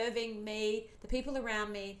it's serving me, the people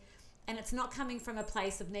around me, and it's not coming from a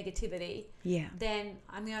place of negativity, then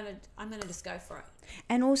I'm going to just go for it.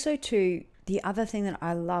 And also too, the other thing that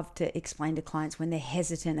I love to explain to clients when they're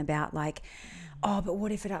hesitant about like, oh, but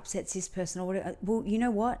what if it upsets this person? Or well, you know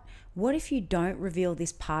what? What if you don't reveal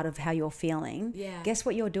this part of how you're feeling? Yeah. Guess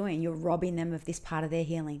what you're doing? You're robbing them of this part of their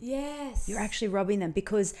healing. Yes. You're actually robbing them,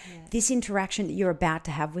 because this interaction that you're about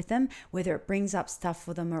to have with them, whether it brings up stuff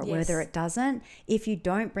for them or whether it doesn't, if you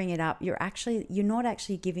don't bring it up, you're not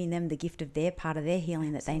actually giving them the gift of their part of their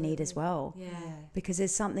healing that they need as well. Yeah. Because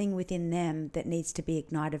there's something within them that needs to be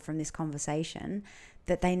ignited from this conversation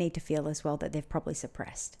that they need to feel as well, that they've probably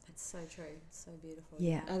suppressed. It's so true. It's so beautiful.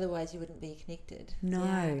 Yeah. Otherwise you wouldn't be connected.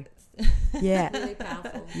 No. Yeah. Really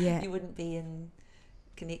powerful. Yeah. You wouldn't be in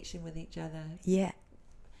connection with each other. Yeah.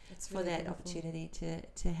 It's for that opportunity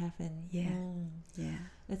to happen. Yeah. Yeah.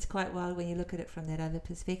 It's quite wild when you look at it from that other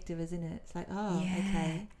perspective, isn't it? It's like,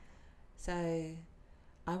 okay. So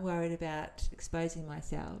I'm worried about exposing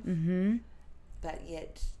myself. Mm-hmm. But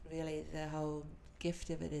yet really the whole gift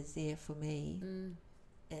of it is there for me.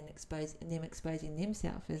 And them exposing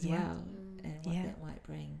themselves as well, and what that might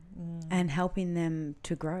bring, and helping them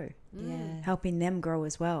to grow, helping them grow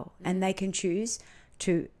as well. And they can choose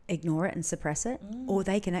to ignore it and suppress it, or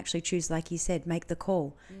they can actually choose, like you said, make the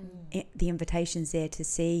call. The invitation's there to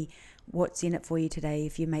see what's in it for you today.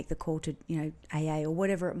 If you make the call to AA or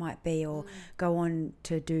whatever it might be, or go on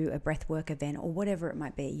to do a breathwork event or whatever it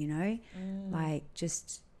might be, like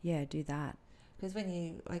just do that. Because when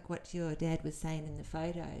you, like what your dad was saying in the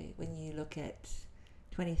photo, when you look at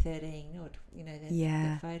 2013 or,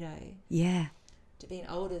 the photo. Yeah. To being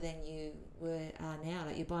older than you are now,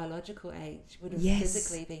 like your biological age would have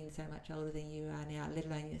physically been so much older than you are now, let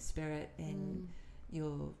alone your spirit and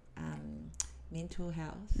your mental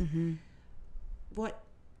health. Mm-hmm.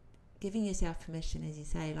 Giving yourself permission, as you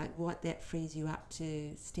say, like what that frees you up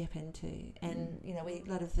to step into. And, a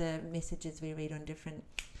lot of the messages we read on different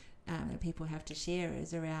that people have to share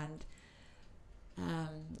is around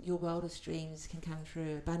your wildest dreams can come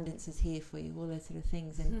through, abundance is here for you, all those sort of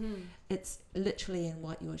things. And it's literally in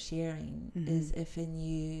what you're sharing is if in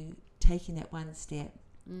you taking that one step,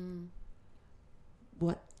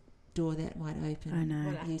 what door that might open. I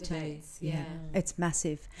know. What You too. activates, yeah. It's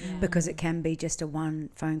massive Yeah. because it can be just a one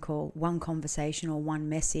phone call, one conversation or one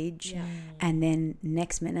message. Yeah. And then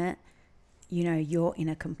next minute, you know, you're in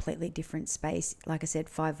a completely different space. Like I said,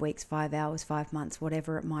 5 weeks, 5 hours, 5 months,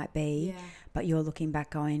 whatever it might be. Yeah. But you're looking back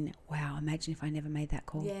going, wow, imagine if I never made that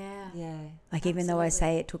call. Yeah. Yeah. Like even though I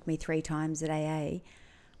Absolutely. say it took me 3 times at AA,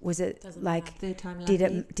 was it Doesn't like, matter. Third time did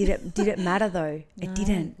lucky. did it matter though? No. It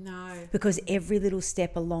didn't. No. Because every little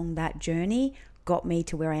step along that journey got me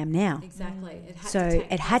to where I am now. Exactly. It had So to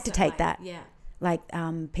take it had to place take way. that. Yeah. Like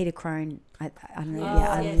Peter Crone, I don't know, Yes,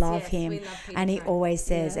 I yes, love yes, him. we love Peter And he Crone. always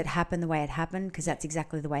says Yeah. it happened the way it happened because that's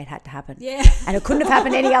exactly the way it had to happen. Yeah. And it couldn't have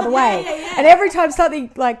happened any other way. yeah. And every time something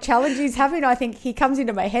like challenging is happening, I think he comes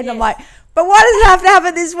into my head and I'm Yes. like, but why does it have to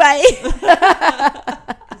happen this way?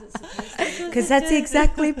 Because it's supposed to. Because that's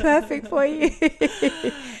exactly perfect for you.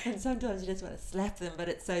 And sometimes you just want to slap them, but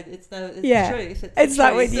it's the Yeah. truth. It's the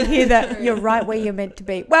like when truth. you hear that you're right where you're meant to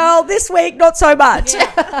be. Well, this week, not so much.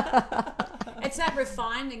 Yeah. It's that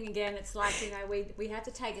refining again. It's like, you know, we have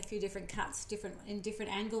to take a few different cuts, in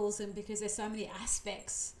different angles, and because there's so many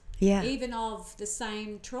aspects, Yeah. even of the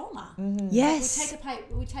same trauma. Yes.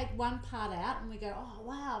 We take one part out and we go, oh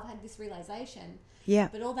wow, I've had this realization. Yeah.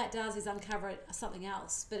 But all that does is uncover something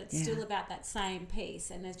else. But it's Yeah. still about that same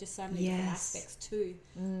piece, and there's just so many different Yes. aspects to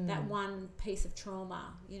that one piece of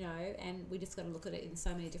trauma, you know. And we just got to look at it in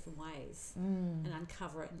so many different ways and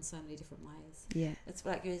uncover it in so many different ways. Yeah. It's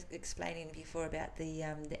like you were explaining before about the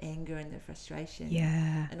anger and the frustration.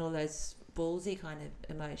 Yeah. And all those ballsy kind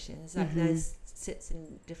of emotions. Like those sits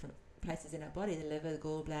in different places in our body, the liver, the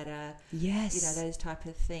gallbladder, Yes. you know, those type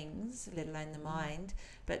of things, let alone the mind.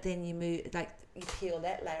 But then you move, like you peel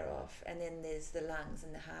that layer off, and then there's the lungs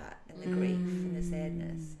and the heart and the grief and the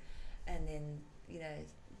sadness. And then, you know,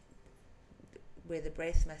 where the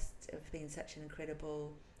breath must have been such an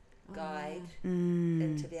incredible guide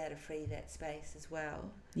and to be able to free that space as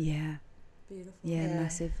well. Yeah. Beautiful. Yeah, Yeah.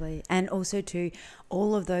 massively. And also too,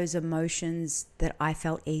 all of those emotions that I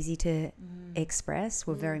felt easy to express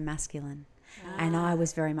were very masculine. And I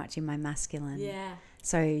was very much in my masculine. Yeah.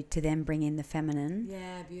 So to then bring in the feminine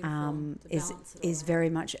Yeah. Beautiful. To is balance it all out. very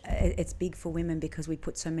much, it's big for women because we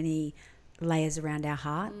put so many layers around our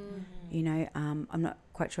heart. You know, I'm not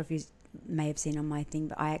quite sure if you may have seen on my thing,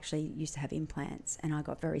 but I actually used to have implants and I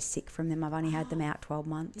got very sick from them. I've only had them out 12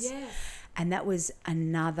 months. Yes. And that was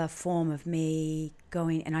another form of me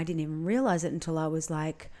going, and I didn't even realize it until I was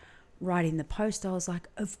like writing the post. I was like,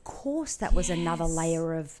 of course that was another Yes.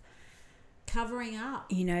 layer of, Covering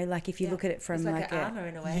up. you know, like if you look at it from It's like like an armour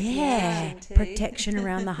in a way. yeah, Protection too. protection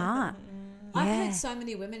around the heart. I've Yeah. heard so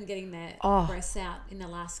many women getting their Oh. breasts out in the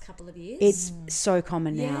last couple of years. It's so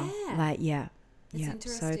common now. Yeah. Like, yeah. It's Yeah, so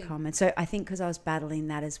interesting. common. So I think because I was battling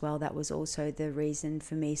that as well, that was also the reason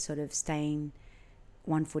for me sort of staying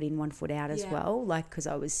 1 foot in, 1 foot out as Yeah. well. Like, because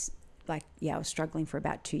I was like, I was struggling for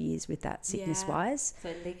about 2 years with that sickness wise.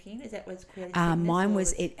 So leaking, is that what's creating Mine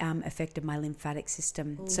was, it affected my lymphatic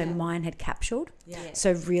system. Oh, so yeah. mine had capsuled. Yeah.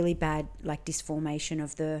 So really bad, like disformation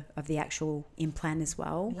of the actual implant as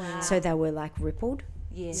well. Wow. So they were like rippled.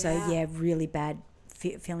 Yeah. So Yeah. yeah, really bad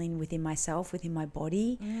feeling within myself, within my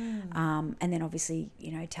body. And then obviously,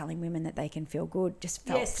 you know, telling women that they can feel good just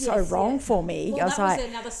felt Yes, so yes, wrong yeah. for me. Well, I was that was like,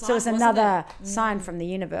 another so it was sign, wasn't another sign from the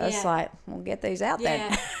universe, Yeah. like, well, get these out Yeah.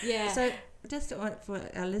 then. Yeah. So just for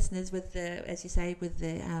our listeners with the, as you say, with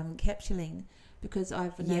the capsuling, because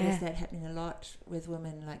I've noticed that happening a lot with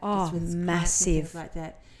women, like just with clients and massive. things like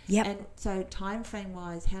that. Yep. And so time frame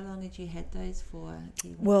wise, how long had you had those for?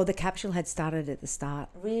 Well, the capsule had started at the start.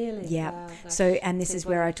 Really? Yeah. Wow, gosh. So, and this So is what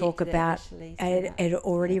where I talk rejected it about, initially, so it much.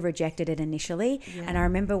 already rejected it initially. Yeah. And I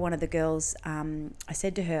remember one of the girls, I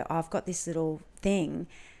said to her, I've got this little thing.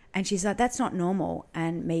 And she's like, that's not normal.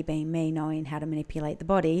 And me being me, knowing how to manipulate the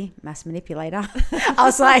body, mass manipulator, I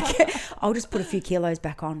was like, I'll just put a few kilos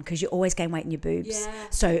back on because you always gain weight in your boobs. Yeah.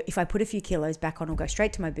 So if I put a few kilos back on, it'll go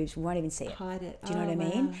straight to my boobs. We won't even see it. Hide it. Do you know what I Oh,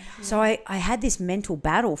 mean? wow. So I had this mental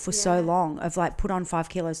battle for so Yeah. long of like put on 5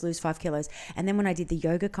 kilos, lose 5 kilos. And then when I did the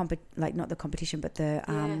yoga, like not the competition, but the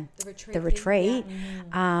retreat. the thing, retreat,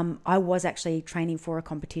 yeah. I was actually training for a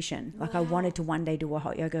competition. Like I wanted to one day do a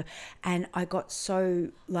hot yoga, and I got so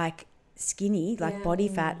like skinny, like Yeah. body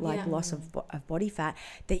fat, like Yeah. loss of body fat,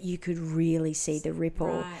 that you could really see the ripple.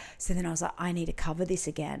 Right. So then I was like, I need to cover this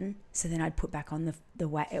again. So then I'd put back on the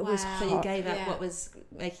weight. It was Wow. So you hot. gave up Yeah. what was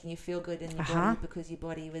making you feel good in your Uh-huh. body because your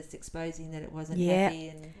body was exposing that it wasn't Yeah. happy.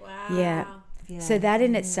 And Wow. Yeah. So that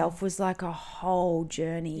in itself was like a whole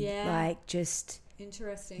journey. Yeah. Like just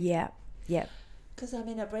Interesting. yeah. Because I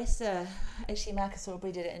mean, our breasts are actually. Marcus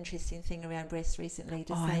Aubrey did an interesting thing around breasts recently,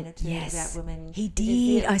 just saying it to about women. He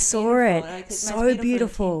did. I saw it. Like, so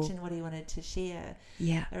beautiful. What he wanted to share.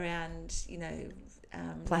 Yeah. Around, you know,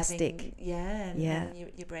 plastic. And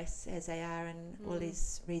your breasts as they are, and all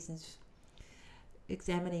these reasons.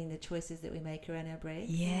 Examining the choices that we make around our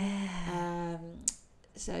breasts. Yeah.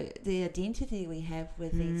 So the identity we have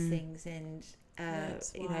with these things, and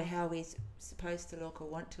you know, how we're supposed to look or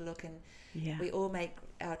want to look, and we all make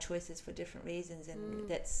our choices for different reasons, and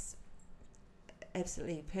that's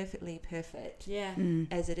absolutely perfectly perfect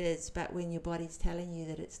as it is. But when your body's telling you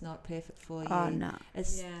that it's not perfect for you,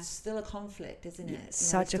 it's still a conflict, isn't it? It's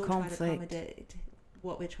such a conflict. Trying to accommodate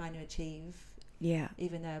what we're trying to achieve. Yeah.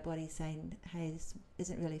 Even though our body's saying, hey, this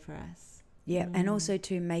isn't really for us. Yeah. And also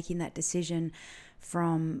to making that decision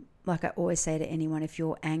from, like I always say to anyone, if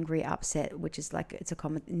you're angry, upset, which is like, it's a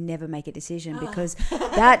common, never make a decision, because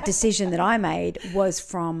that decision that I made was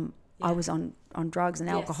from, I was on drugs and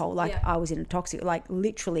alcohol. Like I was in a toxic, like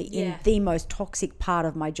literally in the most toxic part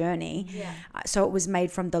of my journey. Yeah. So it was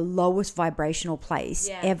made from the lowest vibrational place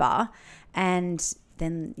ever. And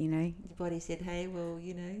then, you know, your body said, hey, well,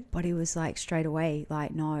 you know, body was like straight away,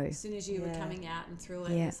 like, no. As soon as you were coming out and through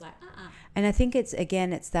it, it was like, And I think it's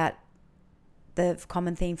that the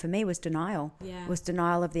common theme for me was denial. Yeah. It was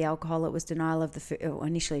denial of the alcohol. It was denial of the food,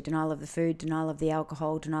 initially denial of the food, denial of the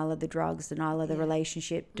alcohol, denial of the drugs, denial of the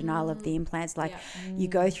relationship, denial of the implants. Like you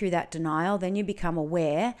go through that denial, then you become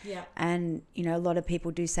aware. Yeah. And, you know, a lot of people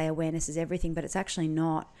do say awareness is everything, but it's actually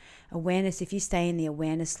not. Awareness, if you stay in the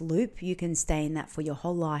awareness loop, you can stay in that for your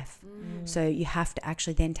whole life. So you have to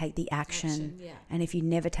actually then take the action. And if you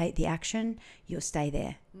never take the action, you'll stay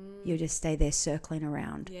there. You'll just stay there circling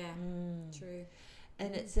around. Yeah, true.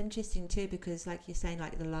 And it's interesting too, because like you're saying,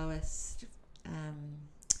 like the lowest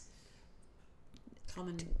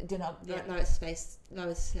common lowest space,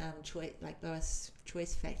 lowest choice, like lowest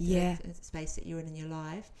choice factor space that you're in your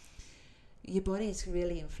life. Your body's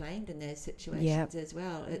really inflamed in those situations as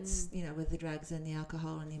well. It's, you know, with the drugs and the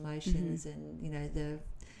alcohol and the emotions and, you know,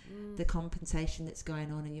 the compensation that's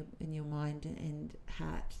going on in your mind and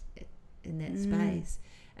heart in that space.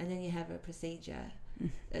 And then you have a procedure.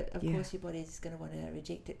 Of course, your body's going to want to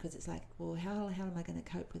reject it, because it's like, well, how am I going to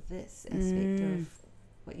cope with this aspect of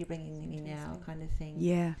what you're bringing me now, kind of thing.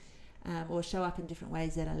 Yeah. Or show up in different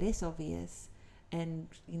ways that are less obvious, and,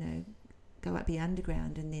 you know, go up the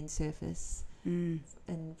underground and then surface in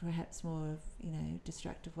perhaps more, you know,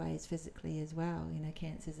 destructive ways physically as well, you know,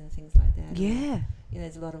 cancers and things like that. Yeah. Or, you know,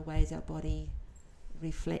 there's a lot of ways our body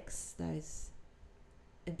reflects those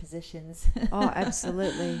impositions. Oh,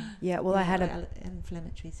 absolutely. Yeah. Well, I had an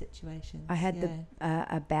inflammatory situation. I had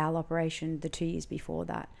a bowel operation the 2 years before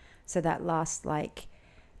that. So that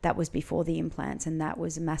that was before the implants, and that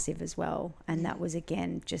was massive as well. And that was,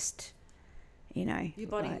 again, just, you know,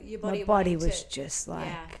 my body was just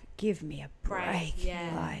like, give me a break.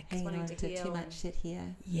 Like, hanging on to too much shit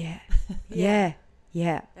here. Yeah.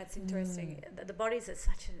 Yeah. That's interesting. The body's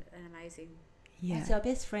such an amazing. Yeah. It's our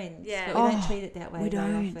best friend. Yeah. But we don't treat it that way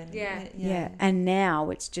very often. Yeah. And now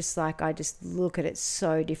it's just like, I just look at it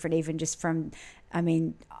so different, even just from, I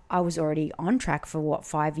mean, I was already on track for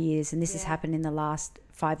 5 years, and this has happened in the last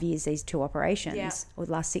 5 years, these 2 operations, or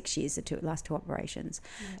the last 6 years, last 2 operations.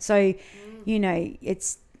 Yeah. So, you know,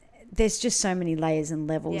 there's just so many layers and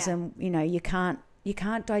levels, and, you know, you can't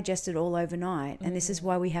digest it all overnight. And this is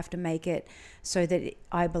why we have to make it so that,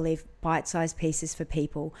 I believe, bite-sized pieces for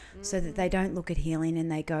people, so that they don't look at healing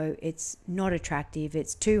and they go, it's not attractive,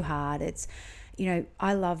 it's too hard, it's, you know,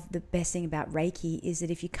 I love, the best thing about Reiki is that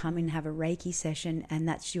if you come and have a Reiki session and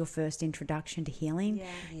that's your first introduction to healing,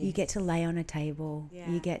 you get to lay on a table,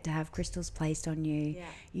 you get to have crystals placed on you,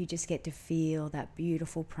 you just get to feel that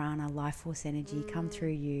beautiful prana, life force energy come through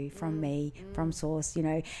you from me, from source, you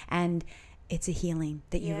know, and it's a healing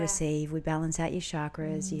that you receive. We balance out your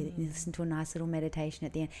chakras. You listen to a nice little meditation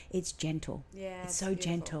at the end. It's gentle. Yeah, it's so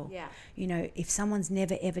beautiful. Gentle. Yeah. You know, if someone's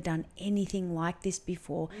never ever done anything like this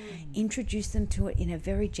before, introduce them to it in a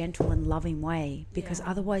very gentle and loving way, because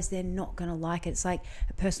otherwise they're not going to like it. It's like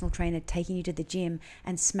a personal trainer taking you to the gym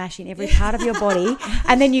and smashing every part of your body,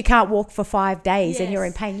 and then you can't walk for 5 days and you're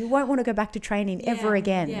in pain. You won't want to go back to training ever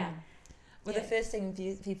again. Yeah. Well, the first thing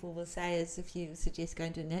people will say is, if you suggest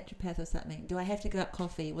going to a naturopath or something, do I have to give up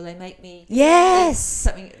coffee? Will they make me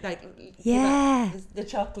something like the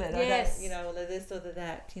chocolate? Yes. Or, you know, or this or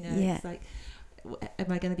that. You know, it's like,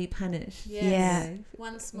 am I going to be punished? Yes. Yeah. You know?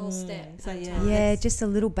 One small step. So just a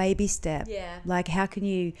little baby step. Yeah. Like, how can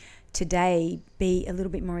you today be a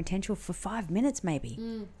little bit more intentional for 5 minutes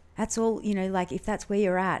maybe? That's all, like if that's where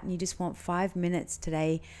you're at and you just want 5 minutes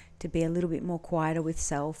today to be a little bit more quieter with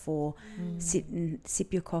self, or sit and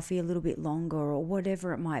sip your coffee a little bit longer, or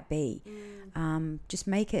whatever it might be, just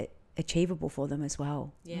make it achievable for them as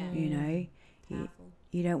well.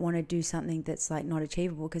 You don't want to do something that's like not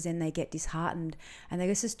achievable, because then they get disheartened and they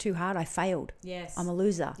go, this is too hard, I failed, I'm a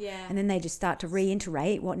loser, and then they just start to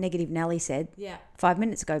reiterate what negative Nelly said 5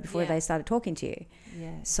 minutes ago before they started talking to you.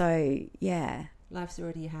 So life's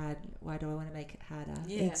already hard, why do I want to make it harder?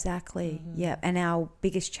 Exactly. And our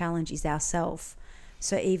biggest challenge is ourself.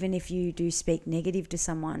 So even if you do speak negative to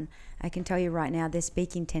someone, I can tell you right now, they're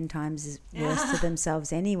speaking 10 times worse to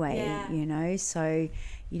themselves anyway, so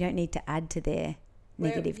you don't need to add to their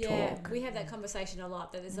negative talk. We have that conversation a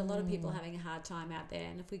lot, that there's a lot of people having a hard time out there,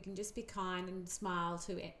 and if we can just be kind and smile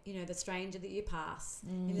to the stranger that you pass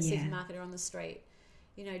in the supermarket or on the street,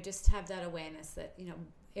 just have that awareness that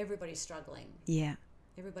everybody's struggling,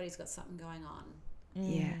 everybody's got something going on,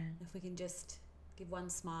 if we can just give one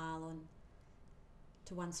smile on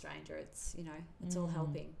to one stranger, it's it's all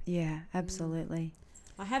helping. Absolutely.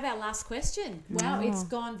 I have our last question. Wow, it's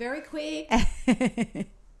gone very quick.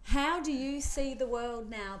 How do you see the world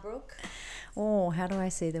now, Brooke? How do I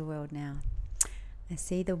see the world now? I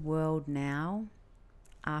see the world now,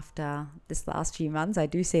 after this last few months, I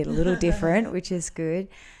do see it a little different, which is good.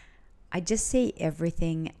 I just see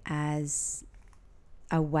everything as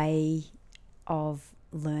a way of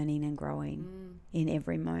learning and growing in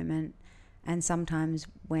every moment. And sometimes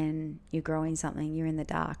when you're growing something, you're in the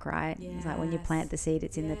dark, right? It's like when you plant the seed,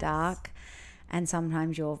 it's in the dark. And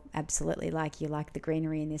sometimes you're absolutely you like the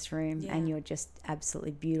greenery in this room, and you're just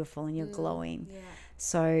absolutely beautiful and you're glowing.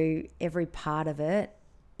 So every part of it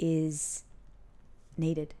is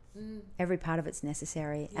needed. Every part of it's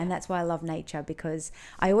necessary. And that's why I love nature, because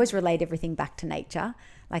I always relate everything back to nature,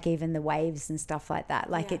 like even the waves and stuff like that.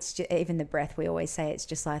 It's just, even the breath, we always say it's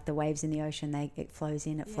just like the waves in the ocean, it flows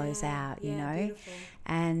in, it flows out, beautiful.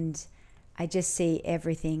 And I just see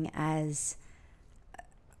everything as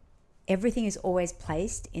everything is always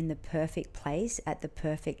placed in the perfect place at the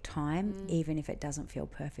perfect time, even if it doesn't feel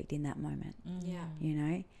perfect in that moment.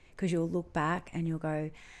 Because you'll look back and you'll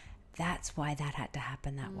go, that's why that had to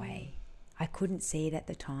happen that way. I couldn't see it at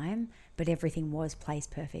the time, but everything was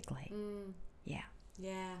placed perfectly.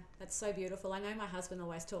 Yeah, that's so beautiful. I know my husband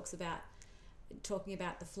always talking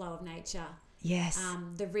about the flow of nature.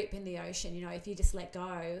 The rip in the ocean, if you just let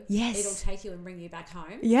go, it'll take you and bring you back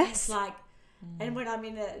home. It's like, and when I'm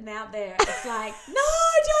in and out there, it's like, no,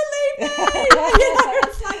 don't leave me.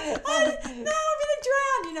 It's like, I'm going to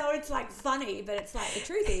drown. It's like funny, but it's like the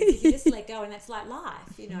truth is, if you just let go, and that's like life,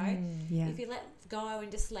 If you let go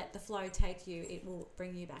and just let the flow take you, it will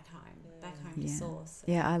bring you back home to source.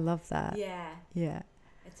 I love that.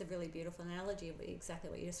 It's a really beautiful analogy of exactly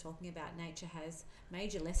what you're just talking about. Nature has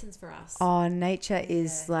major lessons for us. Nature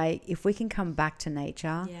is like, if we can come back to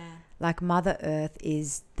nature, like Mother Earth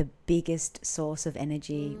is the biggest source of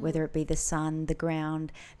energy, whether it be the sun, the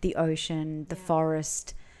ground, the ocean, the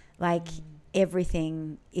forest,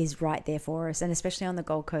 everything is right there for us. And especially on the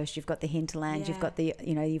Gold Coast, you've got the hinterland, you've got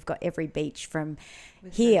you've got every beach from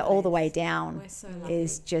here all the way down.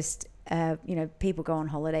 Is just people go on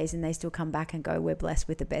holidays and they still come back and go, we're blessed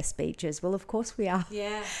with the best beaches. Well, of course we are.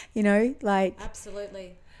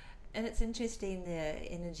 Absolutely. And it's interesting, the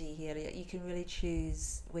energy here. You can really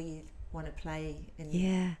choose where you want to play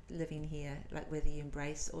in living here, whether you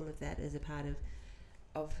embrace all of that as a part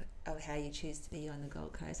of how you choose to be on the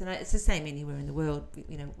Gold Coast. And it's the same anywhere in the world,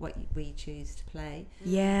 where you choose to play.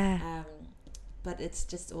 But it's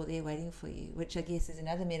just all there waiting for you, which I guess is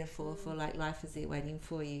another metaphor for life is there waiting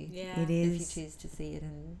for you. It is. If you choose to see it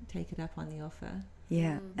and take it up on the offer.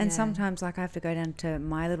 And sometimes I have to go down to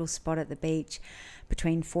my little spot at the beach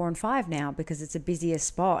between 4 and 5 now, because it's a busier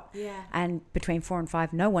spot. And between 4 and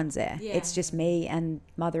 5, no one's there. It's just me and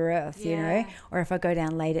Mother Earth, Or if I go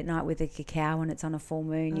down late at night with a cacao and it's on a full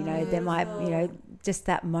moon, there might, just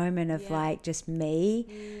that moment of just me.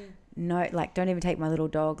 No, don't even take my little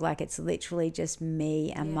dog. It's literally just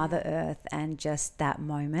me and Mother Earth, and just that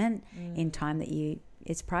moment in time that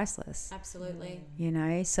it's priceless. Absolutely.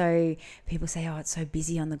 So people say, oh, it's so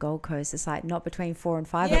busy on the Gold Coast. It's not between 4 and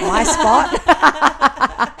 5 at my spot.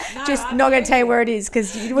 Just not going to tell you where it is,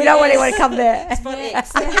 because we don't want anyone to come there. Spot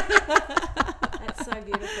X. That's so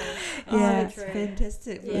beautiful. It's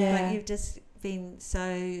fantastic. You've just been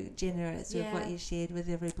so generous with what you shared with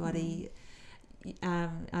everybody. I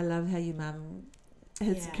love how your mum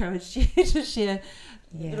has encouraged you to share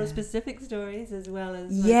little specific stories, as well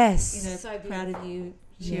as so proud of you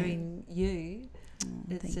sharing you.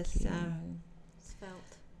 It's just it's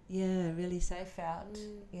felt. really so felt.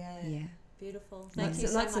 Yeah. Beautiful. Thank you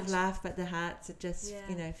so Lots much. of laugh, but the hearts are just,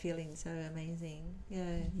 feeling so amazing.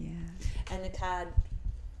 Yeah. And the card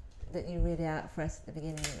that you read out for us at the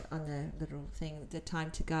beginning on the little thing, the time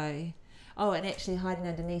to go. Oh, and actually hiding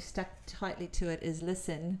underneath, stuck tightly to it, is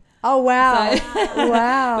listen. Oh, wow. So,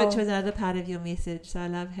 wow. Which was another part of your message. So I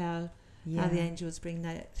love how the angels bring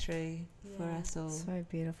that through for us all. So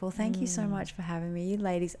beautiful. Thank you so much for having me. You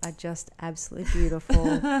ladies are just absolutely beautiful.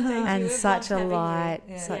 And such a light.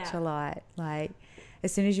 Such a light. Like,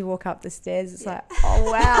 as soon as you walk up the stairs, it's like,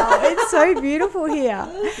 oh, wow, it's so beautiful here.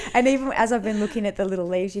 And even as I've been looking at the little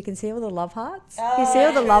leaves, you can see all the love hearts. You see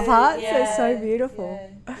all the love hearts? They're so beautiful.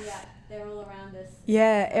 They're all around us.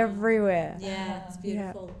 Yeah, everywhere. Yeah, it's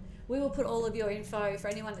beautiful. We will put all of your info for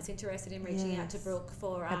anyone that's interested in reaching out to Brooke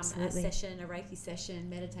for a session, a Reiki session,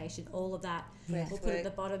 meditation, all of that. We'll put it at the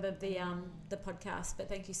bottom of the podcast. But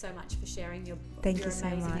thank you so much for sharing your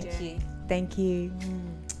amazing journey. Thank you.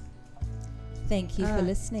 Thank you for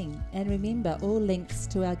listening. And remember, all links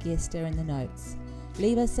to our guest are in the notes.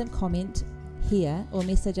 Leave us some comment here or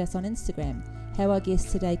message us on Instagram how our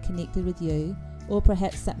guest today connected with you, or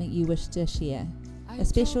perhaps something you wish to share. A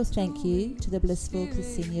special thank you to the blissful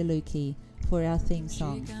Ksenia Luki for our theme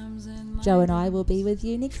song. Joe and I will be with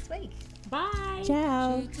you next week. Bye.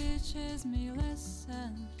 Ciao. She teaches me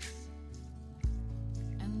lessons,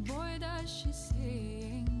 and boy does she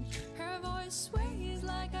sing. Her voice sways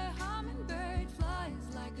like a hummingbird, flies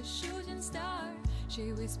like a shooting star.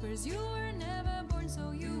 She whispers, you were never born,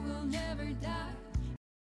 so you will never die.